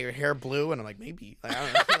 you're gonna dye your hair blue, and I'm like, maybe. Like, I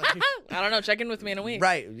don't know. Like, I don't know. Check in with me in a week.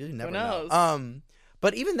 Right. You never know.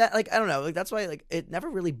 But even that, like, I don't know. Like that's why like it never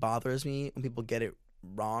really bothers me when people get it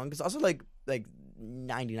wrong. Because also like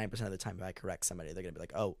 99% of the time, if I correct somebody, they're gonna be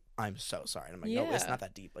like, "Oh, I'm so sorry." And I'm like, "No, it's not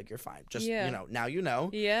that deep. Like, you're fine. Just you know, now you know.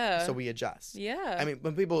 Yeah. So we adjust. Yeah. I mean,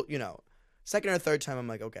 when people, you know, second or third time, I'm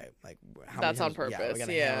like, okay, like how that's many on purpose. Yeah, we're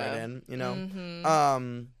gonna hammer it in, you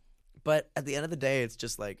know. But at the end of the day, it's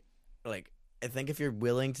just like I think if you're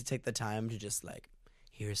willing to take the time to just like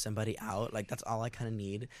hear somebody out, like that's all I kind of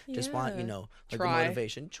need. Just want, you know, like the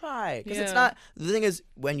motivation. Try, because it's not. The thing is,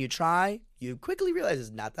 when you try, you quickly realize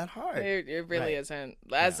it's not that hard. It really isn't.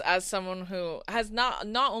 As someone who has not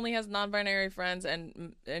only has non-binary friends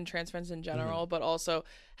and trans friends in general, but also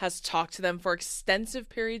has talked to them for extensive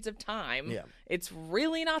periods of time. Yeah, it's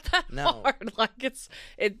really not that hard. Like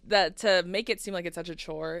that to make it seem like it's such a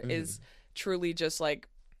chore is truly just like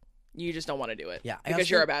you just don't want to do it. Yeah, because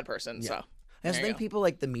you're a bad person. So. I just think people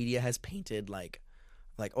like the media has painted like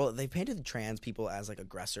they painted trans people as like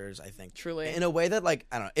aggressors, I think. Truly. In a way that like,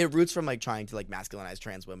 I don't know, it roots from like trying to like masculinize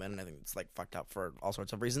trans women, and I think it's like fucked up for all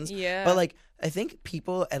sorts of reasons. Yeah. But like I think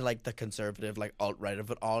people and like the conservative like alt-right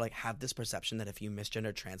of it all like have this perception that if you misgender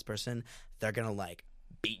a trans person, they're gonna like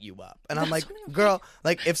beat you up. And I'm like, girl,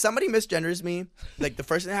 like if somebody misgenders me, like the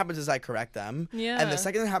first thing that happens is I correct them. Yeah. And the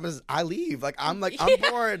second thing that happens is I leave. Like I'm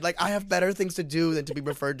bored. Like I have better things to do than to be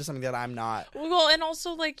referred to something that I'm not. Well, and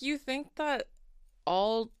also like you think that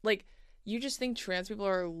you just think trans people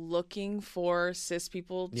are looking for cis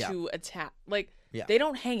people to attack. Like they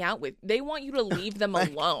don't hang out with. They want you to leave them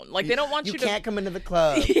alone. Like they don't want you to. You can't come into the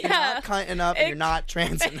club. You're not cunt enough and you're not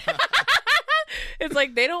trans enough. It's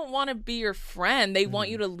like they don't want to be your friend. They want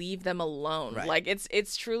you to leave them alone. Right. Like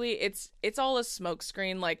it's truly it's all a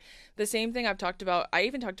smokescreen. Like the same thing I've talked about. I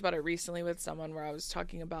even talked about it recently with someone where I was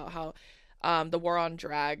talking about how the war on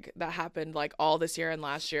drag that happened like all this year and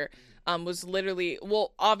last year, was literally,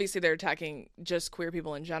 well, obviously they're attacking just queer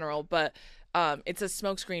people in general, but it's a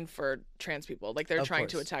smokescreen for trans people. Like they're trying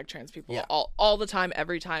to attack trans people all the time,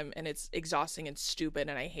 every time, and it's exhausting and stupid,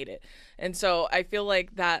 and I hate it. And so I feel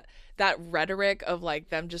like that rhetoric of like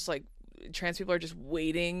them just like trans people are just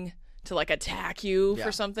waiting to like attack you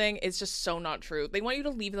for something is just so not true. They want you to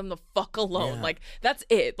leave them the fuck alone. Like that's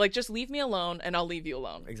it. Like just leave me alone and I'll leave you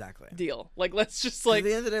alone. Exactly. Deal. Like let's just like, at the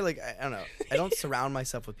end of the day, like I don't know. I don't surround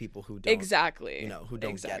myself with people who don't who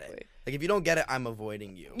don't get it. Like if you don't get it, I'm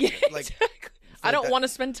avoiding you. Yeah, like exactly. I don't want to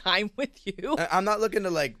spend time with you. I'm not looking to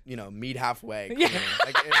like, meet halfway. Yeah.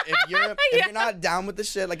 Like if you're not down with the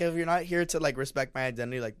shit, like if you're not here to like respect my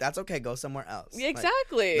identity, like that's okay. Go somewhere else.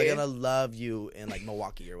 Exactly. Like, they're gonna love you in like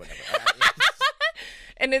Milwaukee or whatever.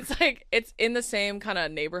 And it's like, it's in the same kind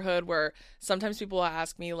of neighborhood where sometimes people will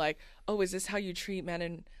ask me like, oh, is this how you treat men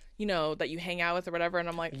and, that you hang out with or whatever? And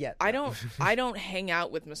I'm like, I don't hang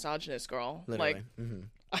out with misogynist, girl. Literally.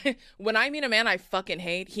 Like, when I meet a man I fucking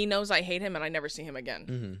hate, he knows I hate him and I never see him again.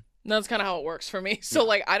 Mm-hmm. That's kind of how it works for me. So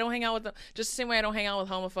like, I don't hang out with them just the same way I don't hang out with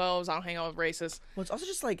homophobes. I don't hang out with racists. Well, it's also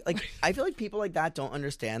just like I feel like people like that don't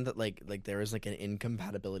understand that like there is like an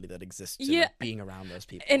incompatibility that exists in like, being around those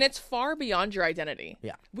people, and it's far beyond your identity.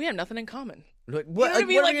 Yeah, we have nothing in common. Like, what are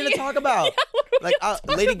we gonna talk about? Like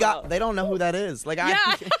Lady Gaga, they don't know who that is. Like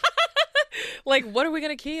like, what are we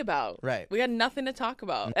going to key about? Right. We got nothing to talk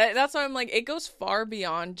about. That's why I'm like, it goes far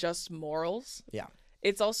beyond just morals. Yeah.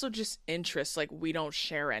 It's also just interests. Like, we don't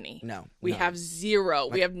share any. No. We have zero.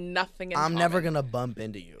 Like, we have nothing in common. I'm never going to bump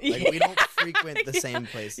into you. Like, we don't frequent the same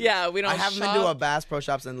places. Yeah, we don't I haven't been to a Bass Pro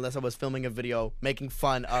Shops unless I was filming a video making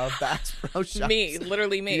fun of Bass Pro Shops. Me.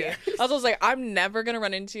 Literally me. Yeah. I was like, I'm never going to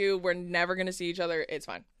run into you. We're never going to see each other. It's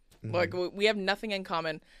fine. Mm-hmm. Like, we have nothing in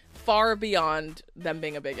common far beyond them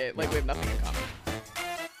being a bigot. Like, we have nothing in common.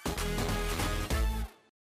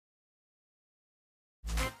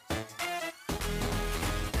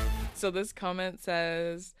 So this comment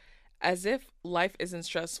says, as if life isn't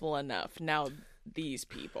stressful enough. Now these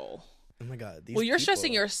people. Oh my God. Well, you're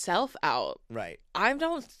stressing yourself out. Right. I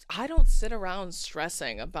don't sit around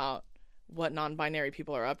stressing about what non-binary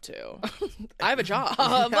people are up to. I have a job.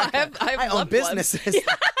 I own businesses.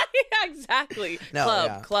 Yeah, exactly.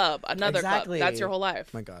 No, club, another club. That's your whole life.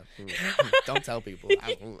 Oh my God. Don't tell people. Do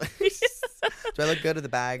I look good with the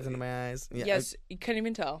bags under my eyes? Yeah, yes, you couldn't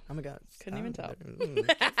even tell. Oh my God. Couldn't even tell.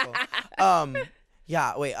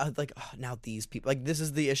 Yeah, wait, now these people, like, this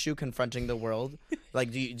is the issue confronting the world.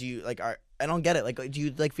 Like, do you like, I don't get it. Like, do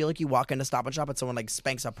you, like, feel like you walk into Stop and Shop and someone, like,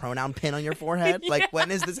 spanks a pronoun pin on your forehead? Yeah. Like, when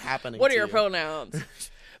is this happening? What are your pronouns?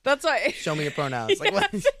 That's why. Show me your pronouns. Like, what?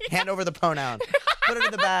 Hand over the pronoun. Put it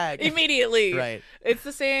in the bag. Immediately. Right. It's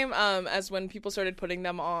the same as when people started putting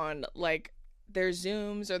them on, like, their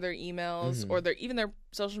Zooms or their emails or even their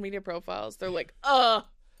social media profiles. They're like,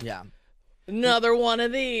 yeah. Another one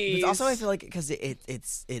of these. It's also, I feel like, because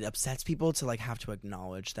it upsets people to like have to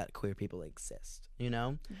acknowledge that queer people exist.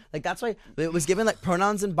 Like that's why it was given like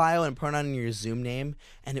pronouns in bio and pronoun in your Zoom name,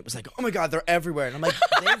 and it was like, oh my God, they're everywhere. And I'm like,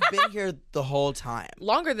 they've been here the whole time.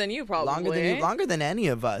 Longer than you, probably. Longer than you. Longer than any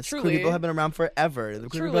of us. Truly. Queer people have been around forever. The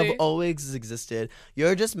queer people have always existed.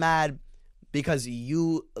 You're just mad because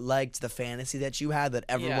you liked the fantasy that you had that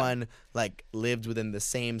everyone like lived within the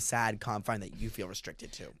same sad confine that you feel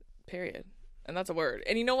restricted to. Period. And that's a word.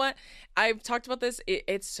 And you know what? I've talked about this.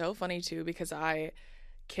 It's so funny too because I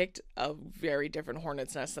kicked a very different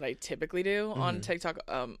hornet's nest than I typically do on TikTok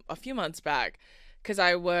a few months back because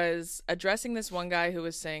I was addressing this one guy who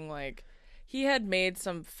was saying like he had made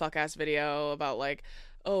some fuck ass video about like,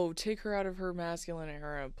 oh, take her out of her masculine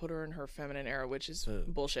era, put her in her feminine era, which is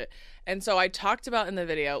bullshit. And so I talked about in the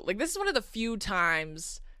video, like this is one of the few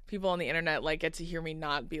times people on the internet like get to hear me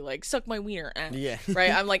not be like suck my wiener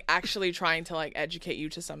right. I'm like actually trying to like educate you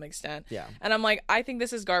to some extent, and I'm like, I think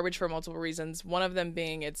this is garbage for multiple reasons, one of them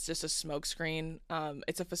being it's just a smokescreen,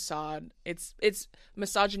 it's a facade, it's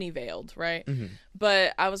misogyny veiled, right?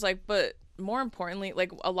 But I was like, but more importantly,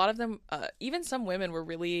 like a lot of them, even some women were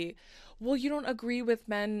really, well, you don't agree with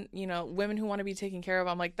men, women who want to be taken care of.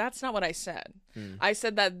 I'm like, that's not what I said. I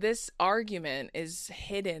said that this argument is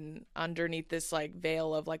hidden underneath this like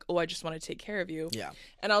veil of like, oh, I just want to take care of you. Yeah.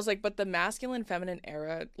 And I was like, but the masculine feminine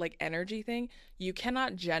era, like energy thing, you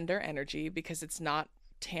cannot gender energy because it's not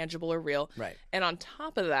tangible or real. Right. And on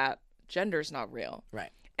top of that, gender's not real.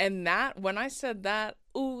 Right. And that, when I said that,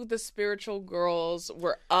 ooh, the spiritual girls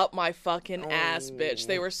were up my fucking ass, bitch.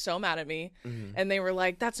 They were so mad at me. And they were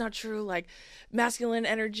like, that's not true. Like, masculine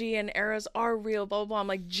energy and eras are real, blah, blah, blah. I'm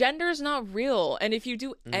like, gender's not real. And if you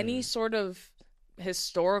do any sort of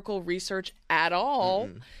historical research at all,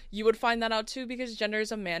 you would find that out too, because gender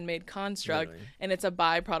is a man-made construct. Literally. And it's a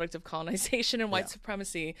byproduct of colonization and white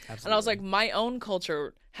supremacy. Absolutely. And I was like, my own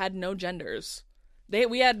culture had no genders.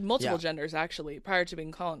 We had multiple genders, actually, prior to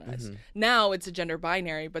being colonized. Now it's a gender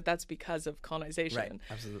binary, but that's because of colonization. Right,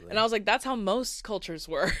 absolutely. And I was like, that's how most cultures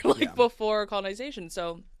were, before colonization.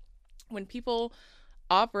 So when people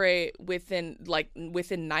operate within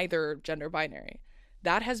neither gender binary,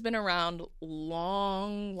 that has been around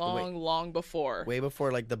long before. Way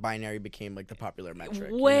before, like, the binary became, like, the popular metric.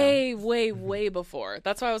 Way before.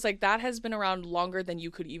 That's why I was like, that has been around longer than you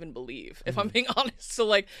could even believe, if I'm being honest. So,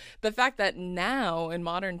 like, the fact that now, in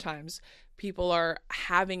modern times, people are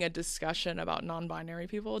having a discussion about non-binary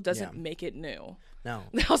people doesn't make it new. No.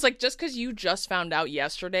 I was like, just because you just found out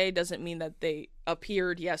yesterday doesn't mean that they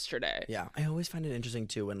appeared yesterday. Yeah. I always find it interesting,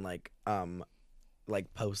 too, when,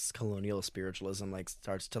 like post-colonial spiritualism like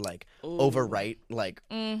starts to like overwrite like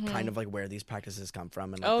kind of like where these practices come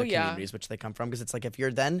from and like the communities which they come from, because it's like if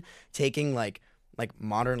you're then taking like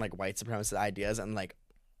modern like white supremacist ideas and like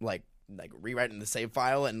rewriting the save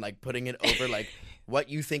file and like putting it over like what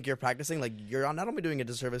you think you're practicing, like you're not only doing a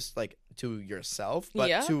disservice like to yourself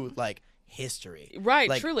but to like history, right?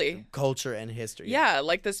 Like, truly, culture and history. Yeah,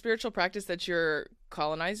 like the spiritual practice that you're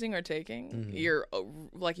colonizing or taking, you're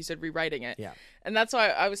like you said, rewriting it. Yeah, and that's why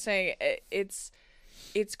I was saying it's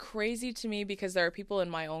crazy to me, because there are people in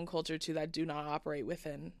my own culture too that do not operate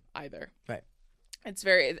within either. Right. It's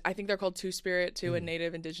very. I think they're called Two-Spirit too in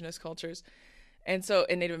Native Indigenous cultures, and so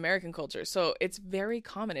in Native American culture. So it's very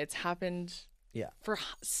common. It's happened. Yeah. For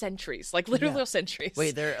centuries, like literal centuries.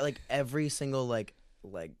 Wait, they're like every single like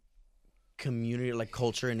community like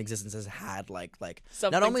culture in existence has had like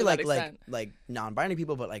something not only like non-binary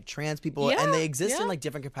people but like trans people, and they exist in like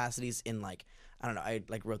different capacities in like I don't know, I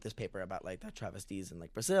like wrote this paper about like the travestis in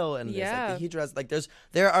like Brazil and there's like the hijras, like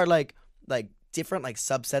there are like different like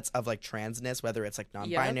subsets of like transness, whether it's like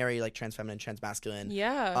non-binary like trans feminine, trans masculine,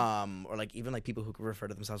 or like even like people who refer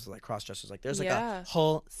to themselves as like cross-dressers, like there's like a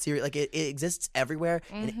whole series, like it exists everywhere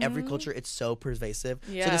in every culture. It's so pervasive.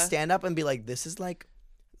 So to stand up and be like, this is like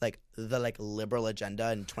the like liberal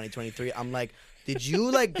agenda in 2023, I'm like, did you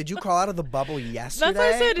crawl out of the bubble yesterday? That's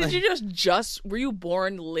what I said. Did you just were you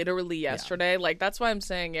born literally yesterday? Like that's why I'm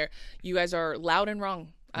saying you guys are loud and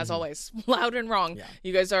wrong, as always. Loud and wrong.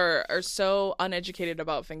 You guys are so uneducated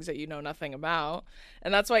about things that you know nothing about.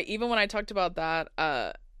 And that's why even when I talked about that,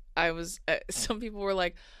 I was some people were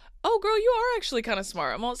like, oh, girl, you are actually kind of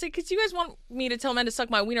smart. I'm all saying, because you guys want me to tell men to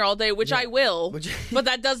suck my wiener all day, which I will, but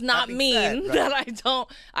that does not mean that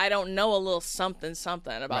I don't know a little something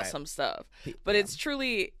about some stuff. But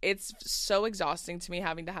it's so exhausting to me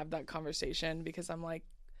having to have that conversation, because I'm like,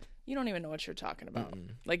 you don't even know what you're talking about.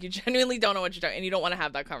 Like, you genuinely don't know what you're talking, and you don't want to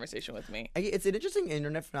have that conversation with me. It's an interesting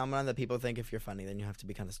internet phenomenon that people think if you're funny, then you have to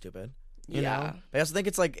be kind of stupid. You know? But I also think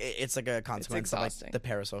it's like a consequence of like the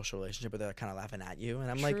parasocial relationship where they're kind of laughing at you, and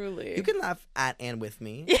I'm like, you can laugh at and with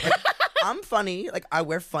me. Like, I'm funny. Like, I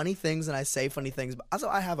wear funny things and I say funny things, but also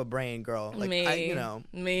I have a brain, girl. Like,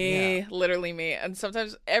 literally me. And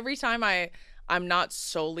sometimes every time I'm not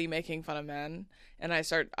solely making fun of men, and I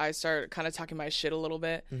start kind of talking my shit a little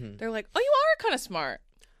bit, they're like, oh, you are kind of smart.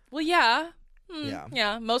 Well, yeah.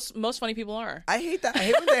 Most funny people are. I hate that. I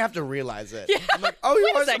hate when they have to realize it. I'm like, oh,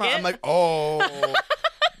 you are smart. I'm like, oh,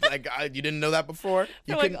 like you didn't know that before.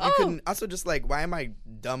 You couldn't. Also, just like, why am I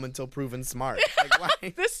dumb until proven smart? Like,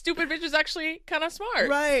 why? This stupid bitch is actually kind of smart.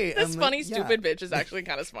 Right. This funny stupid bitch is actually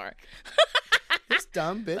kind of smart. This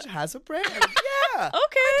dumb bitch has a brain. Yeah.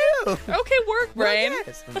 Okay. Okay, work brain.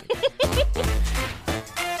 Yes.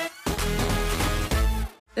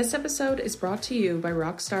 This episode is brought to you by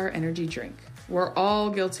Rockstar Energy Drink. We're all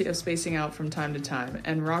guilty of spacing out from time to time,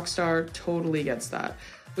 and Rockstar totally gets that,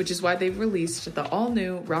 which is why they've released the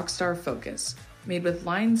all-new Rockstar Focus, made with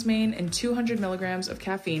lion's mane and 200 milligrams of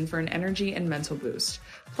caffeine for an energy and mental boost.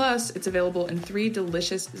 Plus, it's available in 3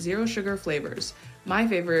 delicious zero-sugar flavors, my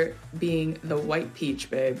favorite being the white peach,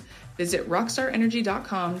 babe. Visit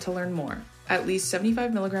rockstarenergy.com to learn more. At least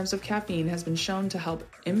 75 milligrams of caffeine has been shown to help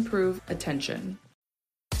improve attention.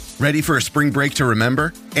 Ready for a spring break to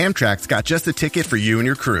remember? Amtrak's got just the ticket for you and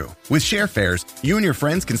your crew. With share fares, you and your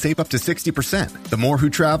friends can save up to 60%. The more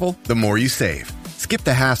who travel, the more you save. Skip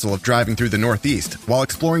the hassle of driving through the Northeast while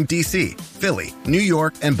exploring D.C., Philly, New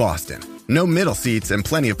York, and Boston. No middle seats and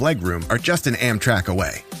plenty of legroom are just an Amtrak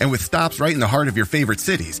away. And with stops right in the heart of your favorite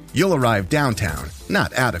cities, you'll arrive downtown,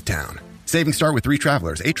 not out of town. Savings start with 3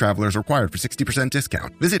 travelers. 8 travelers required for 60%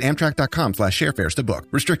 discount. Visit amtrak.com/sharefares to book.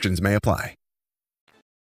 Restrictions may apply.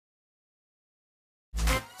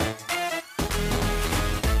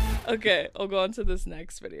 Okay, I'll go on to this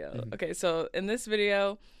next video. Okay, so in this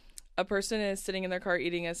video, a person is sitting in their car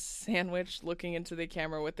eating a sandwich, looking into the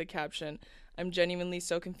camera with the caption, "I'm genuinely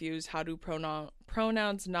so confused. How do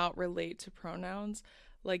pronouns not relate to pronouns?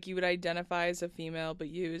 Like you would identify as a female but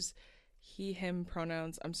use he, him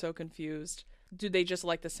pronouns. I'm so confused. Do they just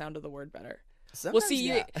like the sound of the word better?" Sometimes, well, see,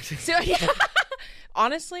 yeah.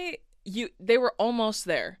 Honestly, they were almost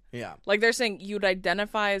there. Yeah. Like they're saying you'd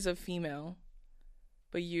identify as a female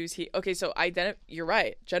but use he. Okay, so you're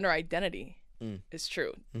right. Gender identity is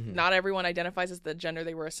true. Mm-hmm. Not everyone identifies as the gender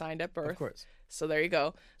they were assigned at birth. Of course. So there you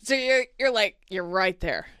go. So you're right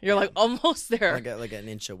there. You're like almost there. Like an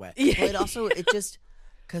inch away. Yeah. But it just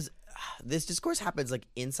because this discourse happens like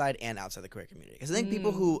inside and outside the queer community. Because I think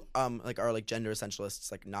people who like are like gender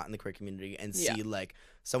essentialists, like not in the queer community, and see like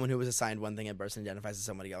someone who was assigned one thing at birth and identifies as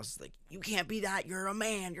somebody else is like, you can't be that. You're a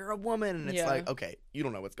man. You're a woman. And it's like, okay, you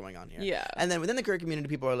don't know what's going on here. Yeah. And then within the queer community,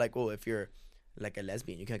 people are like, well, if you're like a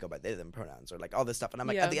lesbian, you can't go by they them pronouns or like all this stuff. And I'm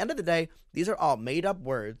like, at the end of the day, these are all made up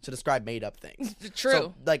words to describe made up things. True.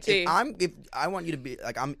 So like if I want you to be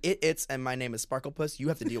like I'm it's and my name is Sparklepuss, you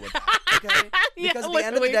have to deal with that. Okay? Because at the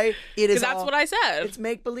end of the day, it is that's what I said. It's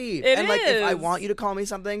make believe. It and like is. if I want you to call me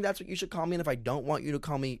something, that's what you should call me. And if I don't want you to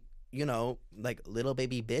call me, you know, like little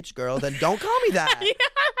baby bitch girl, then don't call me that.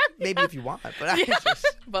 Maybe if you want, but I just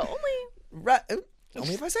but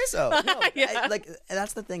only if I say so. No, and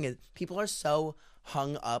that's the thing is people are so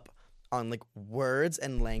hung up on like words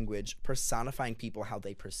and language personifying people how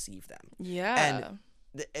they perceive them. Yeah.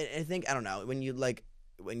 And I think I don't know when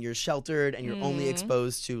you're sheltered and you're only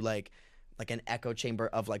exposed to like an echo chamber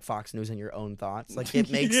of like Fox News and your own thoughts. Like it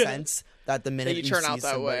makes sense that the minute you turn out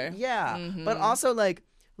that way. Yeah. But also like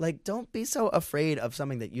don't be so afraid of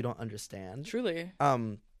something that you don't understand. Truly.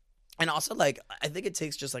 And also like I think it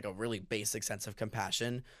takes just like a really basic sense of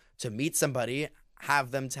compassion to meet somebody, have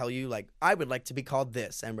them tell you like I would like to be called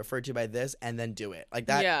this and referred to by this, and then do it. Like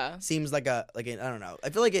that seems like I don't know. I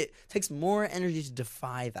feel like it takes more energy to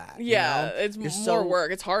defy that. Yeah, you know? it's more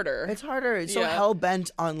work. It's harder. It's harder. It's so hell bent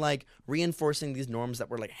on like reinforcing these norms that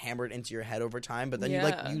were like hammered into your head over time. But then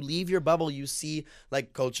you leave your bubble, you see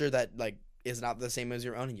like culture that like is not the same as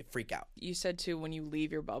your own, and you freak out. You said too when you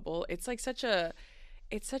leave your bubble, it's like such a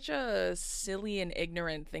silly and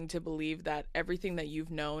ignorant thing to believe that everything that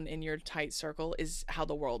you've known in your tight circle is how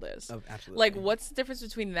the world is. Oh, absolutely. Like, what's the difference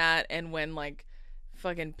between that and when, like,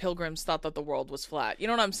 fucking pilgrims thought that the world was flat? You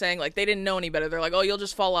know what I'm saying? Like, they didn't know any better. They're like, oh, you'll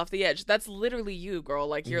just fall off the edge. That's literally you, girl.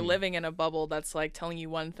 Like, you're living in a bubble that's, like, telling you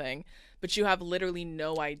one thing, but you have literally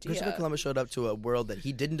no idea. Christopher Columbus showed up to a world that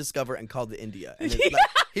he didn't discover and called it India. And it's like,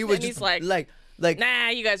 he was just like, nah,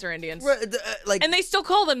 you guys are Indians. Like, and they still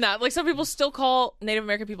call them that. Like, some people still call Native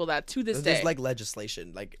American people that to this day. There's like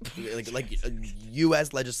legislation, like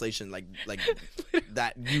U.S. legislation, like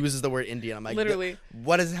that uses the word Indian. I'm like, literally,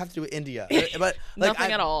 what does it have to do with India? But like,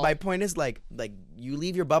 nothing at all. My point is like you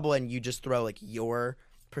leave your bubble and you just throw like your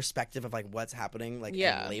perspective of like what's happening, like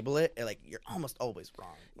and label it, and, like you're almost always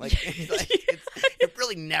wrong. Like, it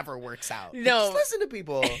really never works out. No, just listen to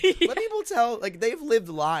people. Let people tell like they've lived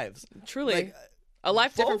lives. Truly. Like, a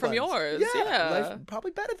life different from yours. Yeah. Life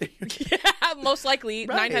probably better than yours. Yeah, most likely.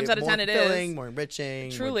 Right. 9 times out of 10 it is. More fulfilling, more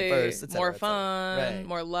enriching, truly, more diverse, etc., more fun, right.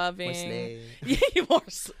 more loving. More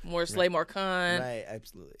slay. more slay, more cunt. Right,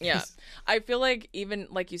 absolutely. Yeah. I feel like even,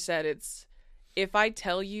 like you said, it's, if I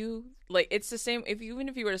tell you, like, it's the same, even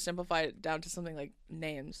if you were to simplify it down to something like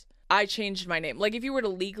names. I changed my name. Like, if you were to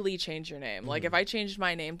legally change your name, like, if I changed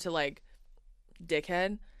my name to, like,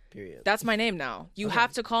 Dickhead, period. That's my name now. You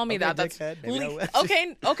have to call me that. That's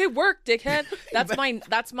dickhead. Okay, work, dickhead.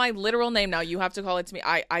 That's my literal name now. You have to call it to me.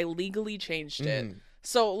 I legally changed it.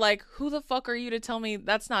 So like, who the fuck are you to tell me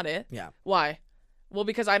that's not it? Yeah. Why? Well,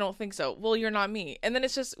 because I don't think so. Well, you're not me. And then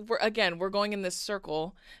it's just we're going in this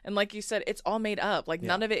circle, and like you said, it's all made up. Like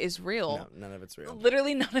none of it is real. No, none of it's real.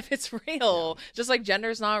 Literally none of it's real. Yeah. Just like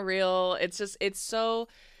gender's not real. It's just it's so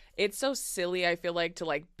silly, I feel like, to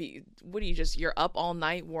like be, what do you just, you're up all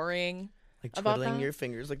night worrying like twiddling your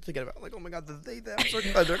fingers, like thinking about like, oh my god,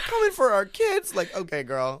 they're coming for our kids. Like, okay,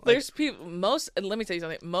 girl. Like, there's people, let me tell you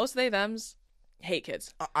something, most they thems hate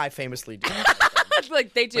kids. I famously do.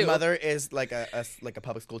 Like they do. My mother is like a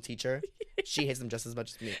public school teacher. She hates them just as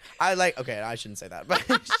much as me. I shouldn't say that, but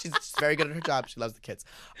she's very good at her job. She loves the kids.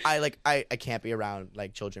 I can't be around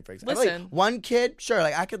like children, for example. Listen, like, one kid, sure,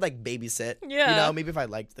 like I could like babysit. Yeah. You know, maybe if I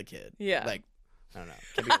liked the kid. Yeah. Like, I don't know.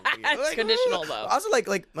 It's like, conditional though. Also like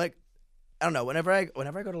I don't know. Whenever I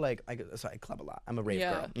go to like I club a lot. I'm a rave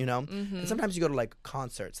girl, you know. And sometimes you go to like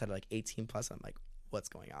concerts that are like 18 plus. And I'm like, what's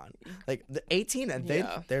going on. Like the 18 and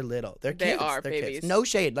they're little. They're they kids. are they're babies. Kids. No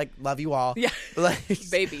shade. Like love you all. Yeah. Like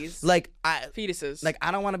babies. Like fetuses. Like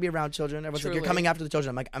I don't want to be around children. Everyone's like, you're coming after the children.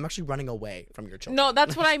 I'm like, I'm actually running away from your children. No,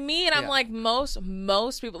 that's what I mean. I'm like most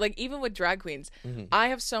people, like even with drag queens, I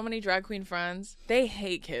have so many drag queen friends. They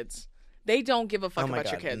hate kids. They don't give a fuck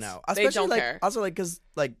about your kids. No, especially they don't care. Also, like, because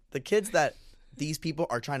like the kids that these people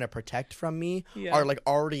are trying to protect from me are like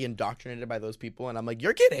already indoctrinated by those people, and I'm like,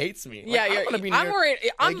 your kid hates me. Like, I'm worried.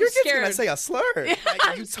 I'm your scared. Kid's gonna say a slur. Yeah, like,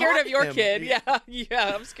 I'm scared of your kid.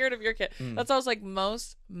 Yeah, I'm scared of your kid. That's why I was like,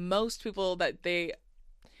 most people that they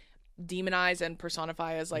demonize and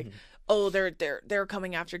personify as like, oh, they're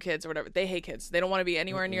coming after kids or whatever. They hate kids. They don't want to be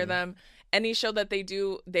anywhere near them. Any show that they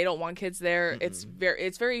do, they don't want kids there. It's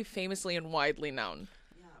very famously and widely known.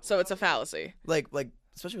 So it's a fallacy. Like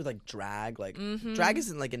especially with like drag, like drag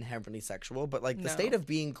isn't like inherently sexual, but like the state of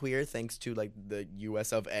being queer, thanks to like the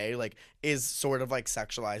US of A, like is sort of like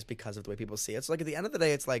sexualized because of the way people see it. So like at the end of the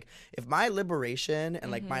day, it's like if my liberation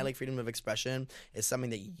and like my like freedom of expression is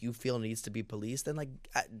something that you feel needs to be policed, then like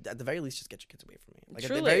at the very least, just get your kids away from me. Like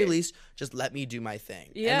Truly. at the very least, just let me do my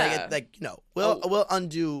thing. Yeah. And like you know, we'll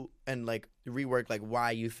undo and like rework like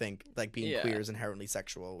why you think like being queer is inherently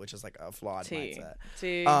sexual, which is like a flawed mindset.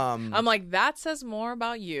 I'm like, that says more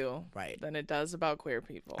about you than it does about queer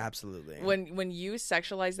people. Absolutely. When you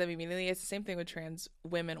sexualize them immediately, it's the same thing with trans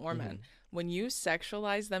women or men. When you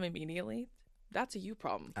sexualize them immediately, that's a you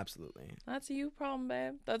problem. Absolutely. That's a you problem,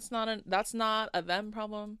 babe. That's not a them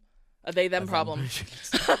problem. A they them problem.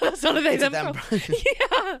 That's not a they them problem.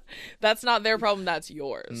 Yeah, that's not their problem. That's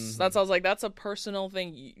yours. That's I was like, that's a personal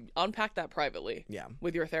thing. You unpack that privately. Yeah,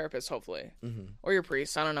 with your therapist, hopefully, or your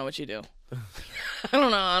priest. I don't know what you do. I don't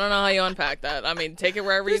know how you unpack that. I mean, take it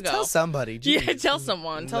wherever you go. Tell somebody. Jeez. Yeah, tell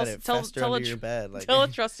someone. Tell your bed. Like, tell a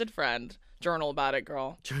trusted friend. Journal about it,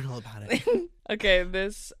 girl. Journal about it. Okay,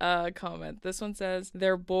 this comment. This one says,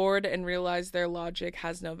 they're bored and realize their logic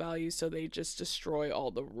has no value, so they just destroy all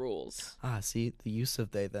the rules. See, the use of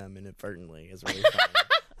they, them inadvertently is really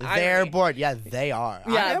funny. They're bored. Yeah, they are.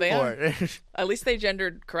 Yeah, they bored. Are. At least they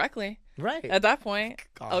gendered correctly. Right. At that point.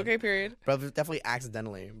 God. Okay, period. But definitely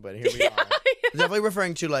accidentally, but here we are. Definitely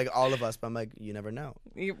referring to like all of us, but I'm like, you never know.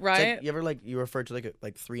 Right? Like, you ever like you refer to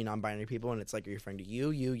like three non-binary people, and it's like you're referring to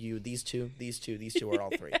you, these two are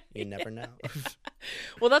all three. You never know.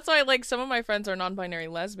 Well, that's why like some of my friends are non-binary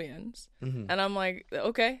lesbians, and I'm like,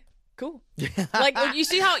 okay, cool. Like you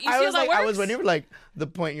see how that works. I was when you were like the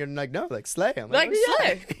point you're like no like slay. I'm like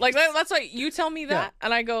slay. Like that's why you tell me that,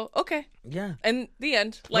 and I go okay. Yeah. And the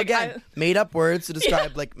end. Like again, made up words to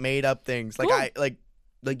describe like made up things. Like cool.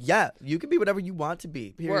 Like yeah, you can be whatever you want to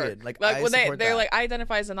be. Period. Work. Like when they're like, I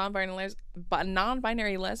identify as a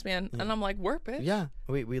non-binary lesbian, and I'm like, work, bitch. Yeah,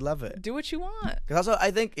 we love it. Do what you want. Because also,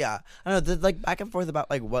 I think I don't know, like back and forth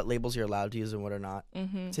about like what labels you're allowed to use and what are not.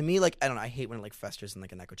 To me, like I don't know, I hate when it like festers in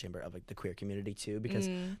like an echo chamber of like the queer community too, because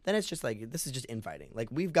then it's just like this is just infighting. Like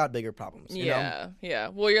we've got bigger problems. You know? Yeah.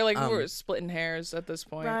 Well, you're like we're splitting hairs at this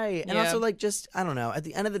point, right? And also like just I don't know. At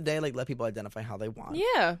the end of the day, like let people identify how they want.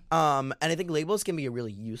 Yeah. And I think labels can be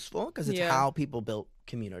really useful because it's how people built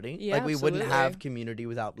community. Yeah, like we wouldn't have community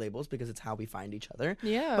without labels because it's how we find each other.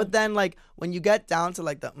 Yeah. But then like when you get down to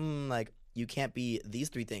like the like you can't be these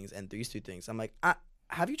three things and these two things, I'm like,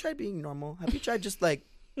 have you tried being normal? Have you tried just like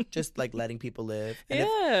letting people live?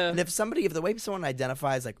 And if the way someone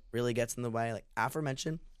identifies like really gets in the way, like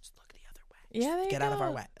aforementioned, just look the other way. Just get out of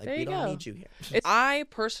our way. Like we don't need you here. I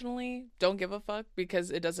personally don't give a fuck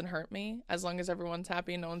because it doesn't hurt me as long as everyone's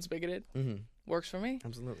happy and no one's bigoted. Works for me.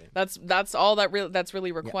 Absolutely. That's all that's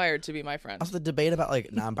really required to be my friend. Also, the debate about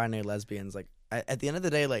like non-binary lesbians, like at the end of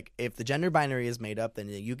the day, like if the gender binary is made up, then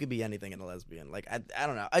you could be anything in a lesbian. Like I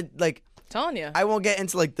don't know. I like telling you. I won't get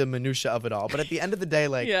into like the minutia of it all, but at the end of the day,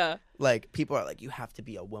 like like people are like you have to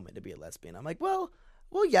be a woman to be a lesbian. I'm like, well,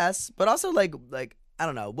 yes, but also like I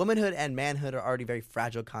don't know. Womanhood and manhood are already very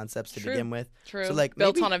fragile concepts to begin with. True. So like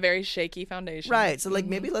built on a very shaky foundation. Right. So like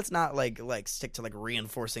maybe let's not like stick to like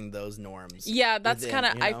reinforcing those norms. Yeah, that's kind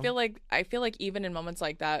of. I feel like even in moments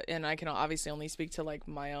like that, and I can obviously only speak to like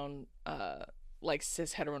my own like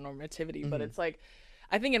cis heteronormativity, but it's like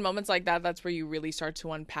I think in moments like that, that's where you really start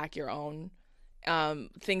to unpack your own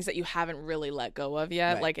things that you haven't really let go of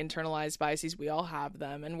yet, like internalized biases. We all have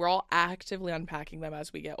them, and we're all actively unpacking them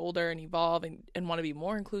as we get older and evolve and want to be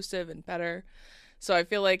more inclusive and better. So I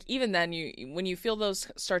feel like even then, when you feel those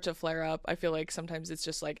start to flare up, I feel like sometimes it's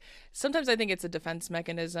just like sometimes I think it's a defense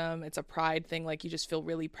mechanism. It's a pride thing, like you just feel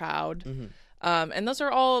really proud. And those are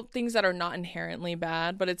all things that are not inherently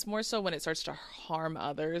bad, but it's more so when it starts to harm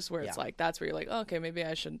others, where it's like that's where you're like, oh, okay, maybe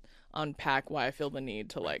I should unpack why I feel the need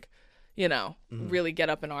to like you know, really get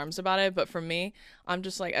up in arms about it. But for me, I'm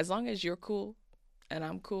just like, as long as you're cool and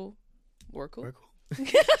I'm cool, we're cool. We're cool.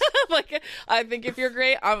 Like, I think if you're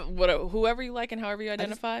great, whoever you like and however you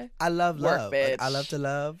identify. I love love. Bitch. Like, I love to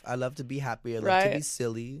love. I love to be happy. I love to be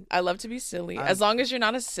silly. I love to be silly. As long as you're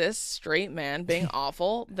not a cis straight man being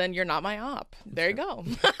awful, then you're not my op. There you go.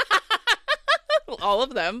 All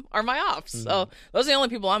of them are my ops. So those are the only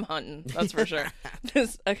people I'm hunting. That's for sure.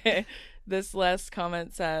 This last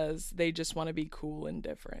comment says they just want to be cool and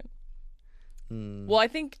different. Well, I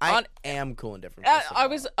think I am cool and different. I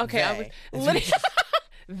was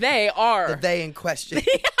they are they in question.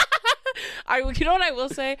 You know what I will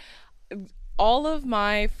say? All of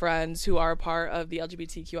my friends who are part of the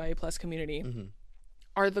LGBTQIA plus community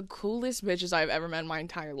are the coolest bitches I've ever met in my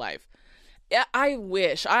entire life. I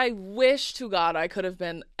wish to God I could have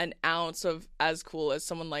been an ounce of as cool as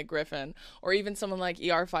someone like Griffin, or even someone like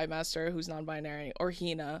ER5 Master, who's non-binary, or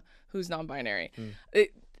Hina, who's non-binary.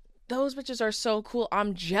 Those bitches are so cool.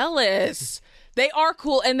 I'm jealous. They are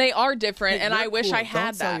cool and they are different, and I wish I had Don't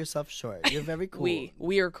that. sell yourself short. You're very cool.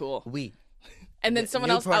 We are cool. We. And then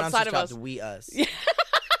someone else outside of us. We, us. It's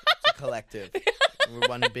a collective. We're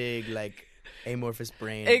one big, like, amorphous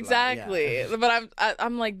brain. Exactly. But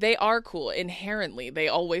I'm like, they are cool inherently. They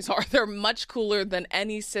always are. They're much cooler than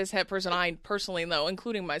any cishet person I personally know,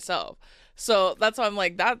 including myself. So that's why I'm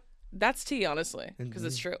like, that's tea, honestly, because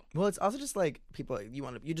it's true. Well, it's also just like people,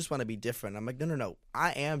 you just want to be different. I'm like, no,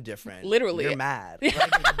 I am different. Literally, you're mad,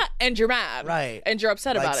 and you're mad, right? And you're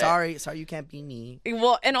upset about it. Sorry, you can't be me.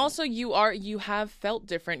 Well, and also you have felt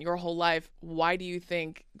different your whole life. Why do you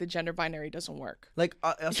think the gender binary doesn't work? Like,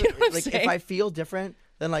 also, like if I feel different,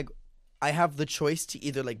 then like I have the choice to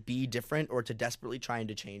either like be different or to desperately trying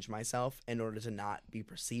to change myself in order to not be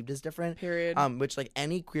perceived as different. Period. Which like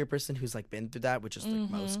any queer person who's like been through that, which is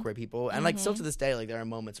like most queer people, and like still to this day, like there are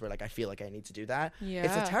moments where like I feel like I need to do that. Yeah.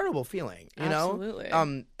 It's a terrible feeling, you Absolutely.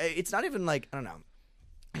 know? It's not even like, I don't know.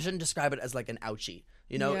 I shouldn't describe it as like an ouchie.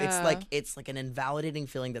 You know, Yeah. it's like an invalidating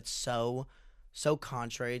feeling that's so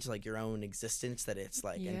contrary to like your own existence that it's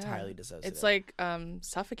like entirely dissociative. It's like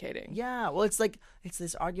suffocating. Yeah, well, it's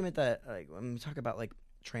this argument that like when we talk about like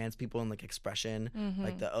trans people and like expression,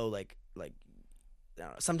 like the like I don't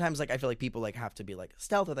know, sometimes like I feel like people like have to be like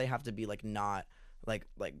stealth, or they have to be like not like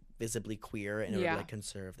visibly queer in order to like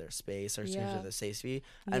conserve their space or conserve their safety,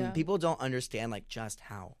 and people don't understand like just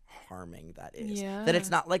how harming that is. That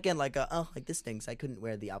it's not like in like like this stinks, I couldn't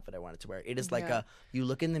wear the outfit I wanted to wear. It is like you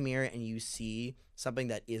look in the mirror and you see something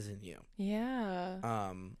that isn't you.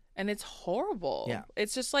 And it's horrible.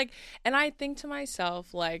 It's just like, and I think to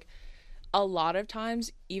myself like, a lot of times,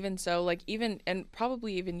 even so, like even, and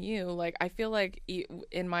probably even you, like I feel like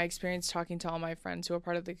in my experience talking to all my friends who are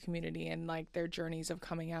part of the community and like their journeys of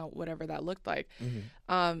coming out, whatever that looked like,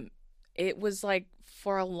 it was like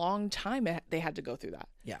for a long time they had to go through that.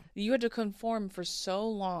 You had to conform for so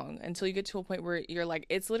long until you get to a point where you're like,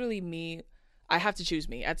 it's literally me. I have to choose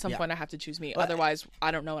me. At some point, I have to choose me. Well, otherwise,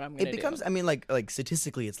 I don't know what I'm going to do. It becomes, I mean, like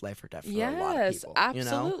statistically, it's life or death for a lot of people. Yes,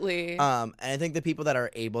 absolutely. You know? And I think the people that are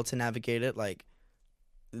able to navigate it, like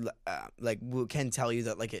can tell you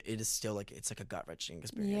that like it is still like it's like a gut wrenching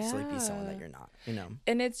experience to like be someone that you're not. You know.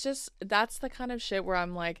 And it's just, that's the kind of shit where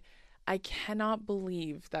I'm like, I cannot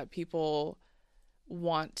believe that people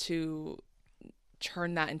want to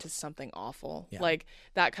turn that into something awful. Like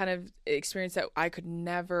that kind of experience that I could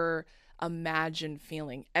never imagine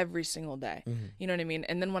feeling every single day. You know what I mean?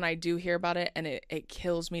 And then when I do hear about it, and it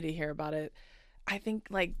kills me to hear about it, I think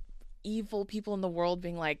like evil people in the world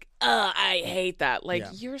being like, I hate that. Like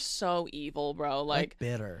you're so evil, bro. Like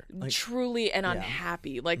bitter. Like, truly and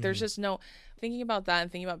unhappy. Like there's just no thinking about that,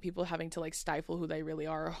 and thinking about people having to like stifle who they really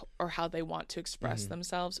are or how they want to express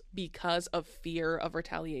themselves because of fear of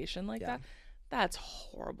retaliation like that. That's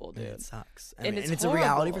horrible, dude. It sucks. And it's a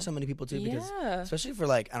reality for so many people too, because especially for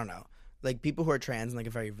like, I don't know, like people who are trans in like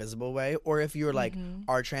a very visible way, or if you're like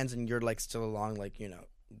are trans and you're like still along like, you know,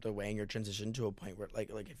 the way in your transition to a point where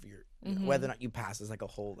like if you're you know, whether or not you pass is like a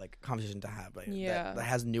whole like conversation to have, like that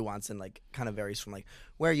has nuance and like kind of varies from like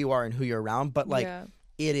where you are and who you're around, but like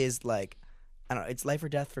it is like, I don't know, it's life or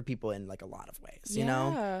death for people in like a lot of ways, you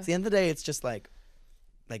know. At the end of the day, it's just like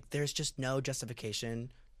there's just no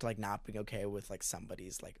justification to like not being okay with like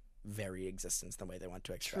somebody's like very existence, the way they want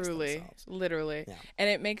to express themselves. Literally. And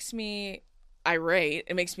it makes me irate,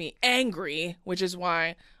 it makes me angry, which is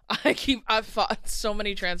why I've fought so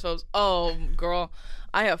many transphobes. Oh girl,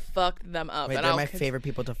 I have fucked them up. Wait, and they're my favorite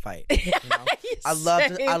people to fight. You know?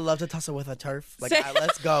 I love to tussle with a turf. Like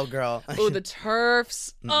let's go, girl. Oh, the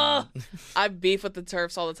turfs. I beef with the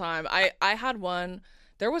turfs all the time. I had one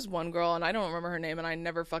There was one girl, and I don't remember her name, and I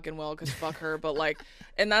never fucking will, because fuck her, but, like,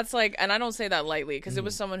 and that's, like, and I don't say that lightly, because it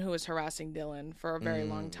was someone who was harassing Dylan for a very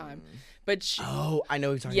long time, but she... Oh, I know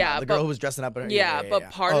who you're talking about. The girl who was dressing up in her... Yeah,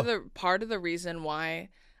 but part of the reason why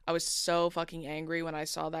I was so fucking angry when I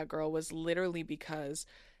saw that girl was literally because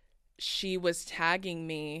she was tagging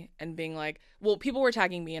me and being like, well, people were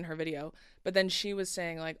tagging me in her video, but then she was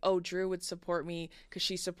saying, like, oh, Drew would support me because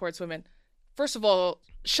she supports women. First of all,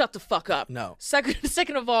 shut the fuck up. No.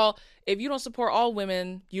 Second of all, if you don't support all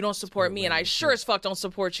women, you don't support me, and I sure as fuck don't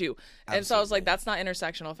support you. Absolutely. And so I was like, that's not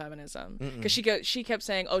intersectional feminism. Because she kept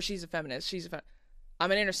saying, oh, she's a feminist.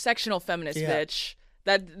 I'm an intersectional feminist, bitch.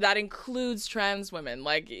 That includes trans women,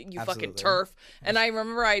 like, you Absolutely. Fucking turf. And I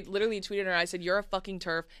remember I literally tweeted her, I said, you're a fucking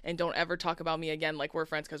turf, and don't ever talk about me again like we're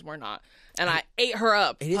friends, because we're not. And I ate her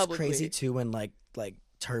up publicly. Is crazy, too, when, like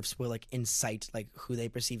turfs will, like, incite, like, who they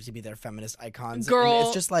perceive to be their feminist icons. Girl. And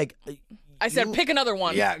it's just, like... I said, pick another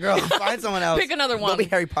one. Yeah, girl, find someone else. Pick another one. Don't be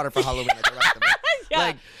Harry Potter for Halloween like the rest of it. Yeah,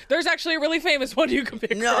 like, there's actually a really famous one you can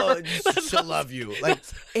pick. No, she'll love you. Like,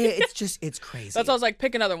 it's crazy. That's why I was like,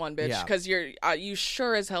 pick another one, bitch, because you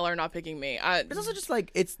sure as hell are not picking me. It's also just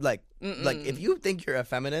like, it's like if you think you're a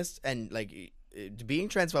feminist and like being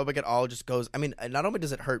transphobic at all just goes. I mean, not only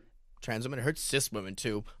does it hurt trans women, it hurts cis women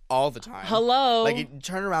too all the time. Hello, like you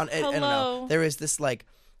turn around. I don't know. There is this like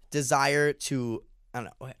desire to I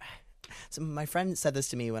don't know. So my friend said this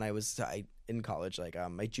to me when I was in college, like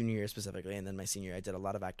my junior year specifically, and then my senior year, I did a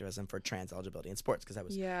lot of activism for trans eligibility in sports because I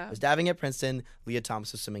was diving at Princeton, Leah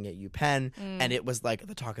Thomas was swimming at UPenn, and it was like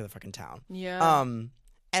the talk of the fucking town. Yeah.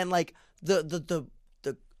 And like the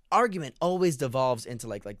argument always devolves into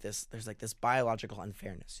like this. There's like this biological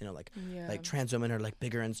unfairness, you know, like trans women are like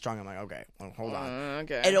bigger and strong. I'm like, okay, well, hold on.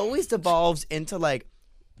 Okay. It always devolves into like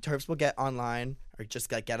TERFs will get online or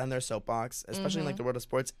just like get on their soapbox, especially in like the world of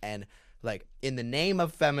sports, and like in the name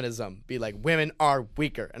of feminism be like women are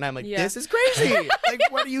weaker, and I'm like, this is crazy. Like,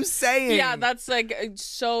 what are you saying? Yeah, that's like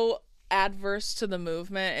so adverse to the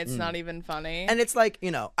movement, it's not even funny. And it's like,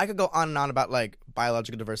 you know, I could go on and on about like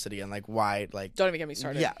biological diversity and like why, like, don't even get me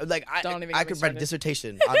started. Yeah, like I could write a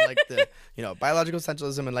dissertation on like the you know, biological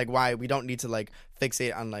essentialism and like why we don't need to like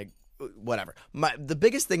fixate on like whatever. The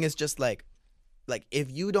biggest thing is just like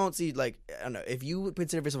if you don't see, like, I don't know, if you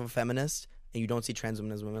consider yourself a feminist and you don't see trans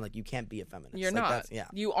women as women, like, you can't be a feminist. You're like, not.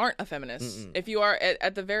 You aren't a feminist. If you are,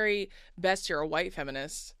 at the very best, you're a white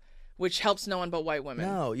feminist, which helps no one but white women.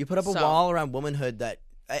 No, you put up a wall around womanhood that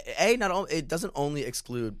it doesn't only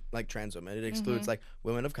exclude like trans women. It excludes like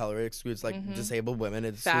women of color. It excludes like disabled women.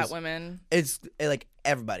 It's fat women. It's like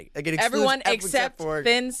everybody. Like, it excludes everyone except for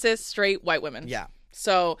thin, cis, straight white women. Yeah.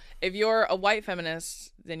 So if you're a white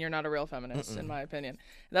feminist, then you're not a real feminist, in my opinion.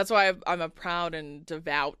 That's why I'm a proud and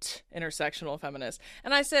devout intersectional feminist.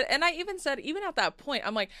 And I even said, even at that point,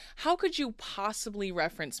 I'm like, how could you possibly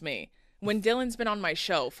reference me? When Dylan's been on my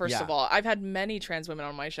show, first of all, I've had many trans women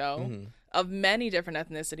on my show of many different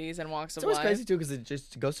ethnicities and walks of life. It's crazy, too, because it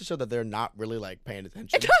just goes to show that they're not really, like, paying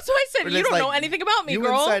attention. That's what I said. You don't know anything about me,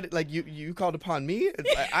 girl. Inside, like, you called upon me.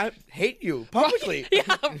 I hate you publicly.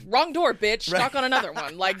 Wrong door, bitch. Knock on another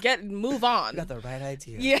one. Like, move on. You got the right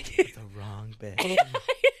idea. Yeah. The wrong bitch.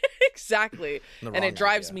 Exactly. And it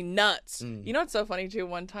drives me nuts. You know what's so funny, too?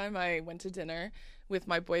 One time I went to dinner with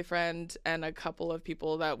my boyfriend and a couple of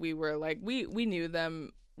people that we were like, we knew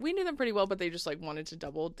them pretty well, but they just like wanted to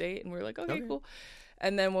double date, and we were like, okay, cool.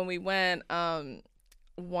 And then when we went,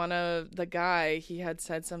 one of the guy, he had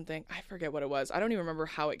said something, I forget what it was, I don't even remember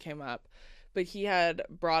how it came up, but he had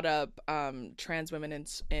brought up trans women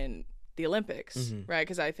in the Olympics, right?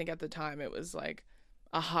 Because I think at the time it was like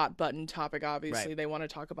a hot button topic. Obviously they want to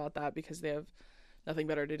talk about that because they have nothing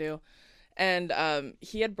better to do. And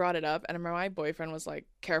he had brought it up, and my boyfriend was like,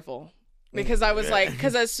 careful. Because I was like,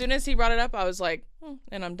 because as soon as he brought it up, I was like,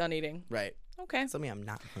 and I'm done eating. Right. Okay. Suddenly I'm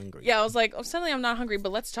not hungry. Yeah, I was like, suddenly I'm not hungry,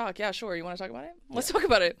 but let's talk. Yeah, sure. You want to talk about it? Let's talk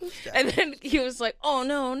about it. Yeah. And then he was like, oh,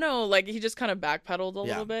 no. Like, he just kind of backpedaled a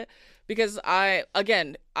little bit. Because I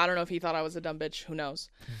don't know if he thought I was a dumb bitch. Who knows?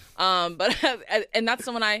 But and that's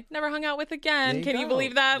someone I never hung out with again. Can you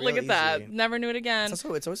believe that? Look at that. Never knew it again. It's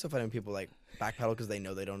always so funny when people like backpedal because they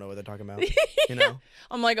know what they're talking about. You know?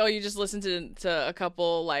 I'm like, oh, you just listened to a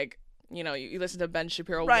couple, like, you know, you listen to Ben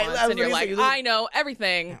Shapiro once, and you're like, I know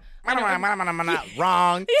everything.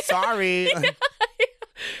 Wrong. Sorry.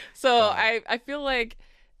 So I feel like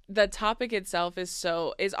the topic itself is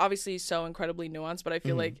obviously so incredibly nuanced, but I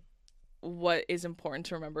feel like what is important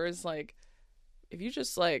to remember is, like, if you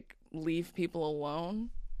just like leave people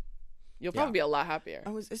alone, you'll probably be a lot happier.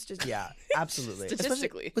 It's just absolutely.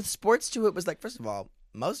 Statistically. Especially with sports too, it was like, first of all,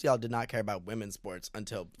 most of y'all did not care about women's sports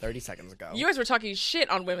until 30 seconds ago. You guys were talking shit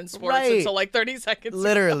on women's sports until like 30 seconds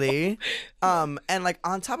Literally. ago. And like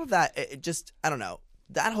on top of that, it just, I don't know.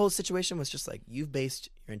 That whole situation was just like, you've based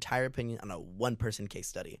your entire opinion on a one-person case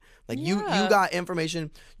study. Like you got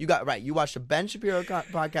information. You watched a Ben Shapiro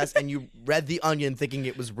podcast and you read The Onion thinking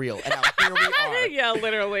it was real. And now here we are. Yeah,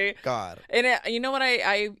 literally. God. And you know what?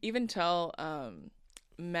 I even tell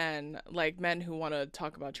men who want to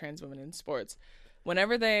talk about trans women in sports,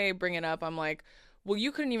 whenever they bring it up, I'm like, well,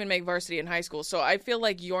 you couldn't even make varsity in high school, so I feel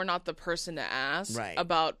like you're not the person to ask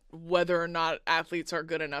about whether or not athletes are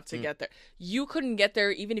good enough to get there. You couldn't get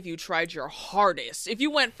there even if you tried your hardest. If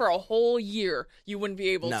you went for a whole year, you wouldn't be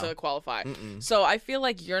able to qualify. So I feel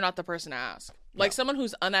like you're not the person to ask. Like someone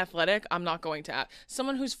who's unathletic, I'm not going to ask.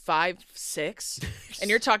 Someone who's 5'6", and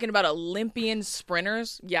you're talking about Olympian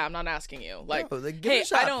sprinters, yeah, I'm not asking you. Like, give it a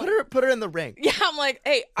shot. Put her in the ring. Yeah, I'm like,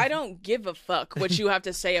 hey, I don't give a fuck what you have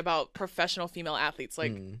to say about professional female athletes.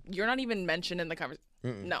 Like, you're not even mentioned in the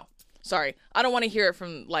conversation. No, sorry, I don't want to hear it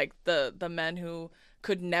from like the men who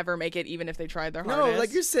could never make it even if they tried their hardest. No,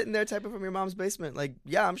 like you're sitting there typing from your mom's basement. Like,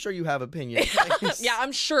 yeah, I'm sure you have opinions. Yeah,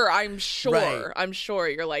 I'm sure. Right. I'm sure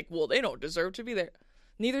you're like, well, they don't deserve to be there.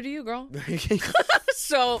 Neither do you, girl.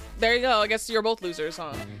 So there you go. I guess you're both losers,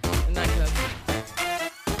 huh? In that sense.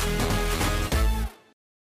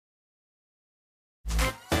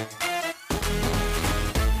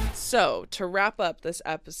 So to wrap up this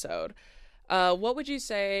episode, what would you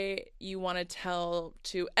say you want to tell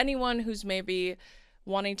to anyone who's maybe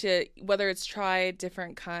wanting to, whether it's try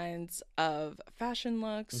different kinds of fashion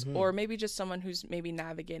looks or maybe just someone who's maybe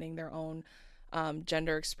navigating their own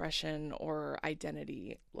gender expression or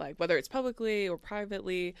identity, like whether it's publicly or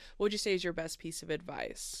privately, what would you say is your best piece of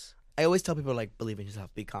advice? I always tell people, like, believe in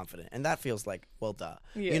yourself, be confident. And that feels like, well, duh.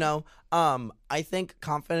 Yeah. You know, I think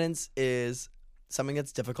confidence is something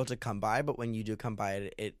that's difficult to come by, but when you do come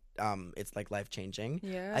by it, it's like life-changing.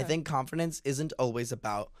 Yeah. I think confidence isn't always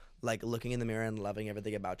about like looking in the mirror and loving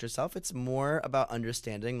everything about yourself. It's more about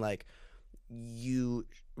understanding like you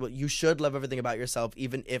should love everything about yourself,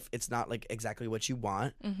 even if it's not like exactly what you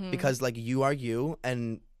want, because like you are you,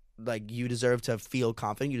 and like you deserve to feel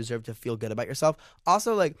confident. You deserve to feel good about yourself.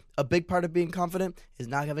 Also, like a big part of being confident is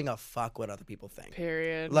not giving a fuck what other people think.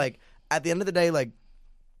 Period. Like at the end of the day, like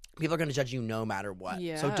people are going to judge you no matter what.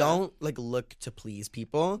 Yeah. So don't like look to please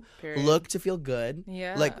people. Period. Look to feel good.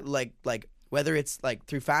 Yeah. Like whether it's like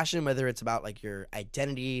through fashion, whether it's about like your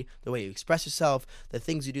identity, the way you express yourself, the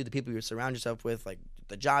things you do, the people you surround yourself with, like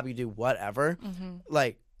the job you do, whatever.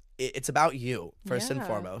 Like it's about you first and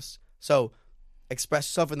foremost. So express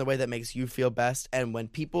yourself in the way that makes you feel best. And when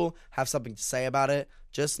people have something to say about it,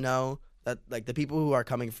 just know that like the people who are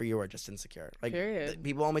coming for you are just insecure. Like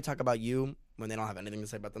people only talk about you when they don't have anything to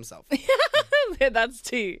say about themselves. That's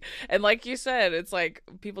tea. And like you said, it's like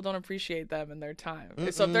people don't appreciate them and their time.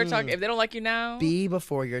 So if they don't like you now, be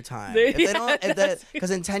before your time.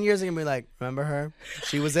 Because in 10 years they're gonna be like, remember her?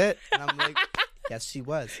 She was it. And I'm like, yes, she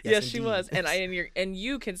was. Yes, she was. And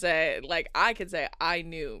you can say, like I can say, I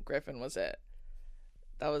knew Griffin was it.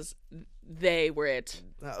 They were it.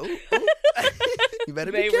 You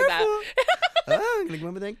better be careful. I'm gonna come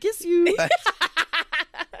over there and kiss you.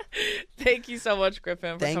 Thank you so much,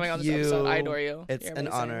 Griffin, for coming on this episode. I adore you. It's an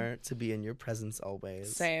honor to be in your presence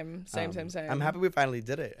always. Same. I'm happy we finally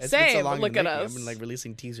did it. It's been so long. Look at us. I've been like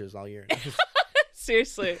releasing teasers all year.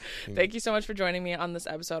 Seriously. Thank you so much for joining me on this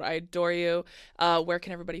episode. I adore you. Where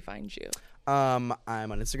can everybody find you? I'm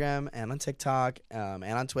on Instagram and on TikTok and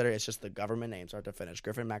on Twitter. It's just the government name, start to finish.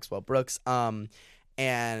 Griffin Maxwell Brooks.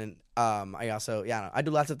 And I also, I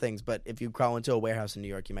do lots of things, but if you crawl into a warehouse in New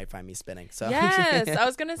York, you might find me spinning. So yes, I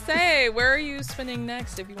was gonna say, where are you spinning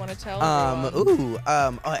next? If you want to tell everyone.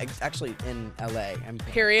 Actually in LA.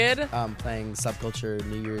 I'm playing Subculture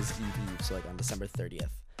New Year's Eve, so like on December 30th.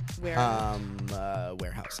 Where?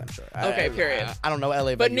 Warehouse, I'm sure. Okay, period. I don't know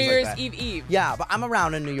LA, but New Year's like Eve. Yeah, but I'm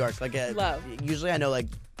around in New York. Like, love. Usually I know like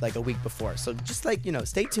a week before. So just like,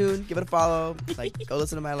 stay tuned, give it a follow. Like go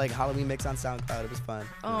listen to my like Halloween mix on SoundCloud. It was fun.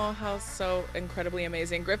 Oh, how so incredibly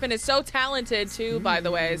amazing. Griffin is so talented too, by the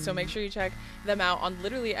way. So make sure you check them out on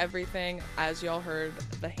literally everything. As y'all heard,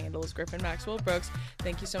 the handle is Griffin Maxwell Brooks.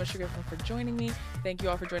 Thank you so much, Griffin, for joining me. Thank you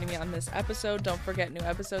all for joining me on this episode. Don't forget, new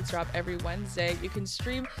episodes drop every Wednesday. You can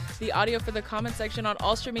stream the audio for the comment section on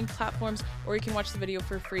all streaming platforms, or you can watch the video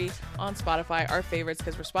for free on Spotify, our favorites,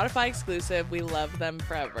 because we're Spotify exclusive. We love them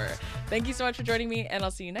forever. Thank you so much for joining me, and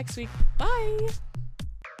I'll see you next week. Bye.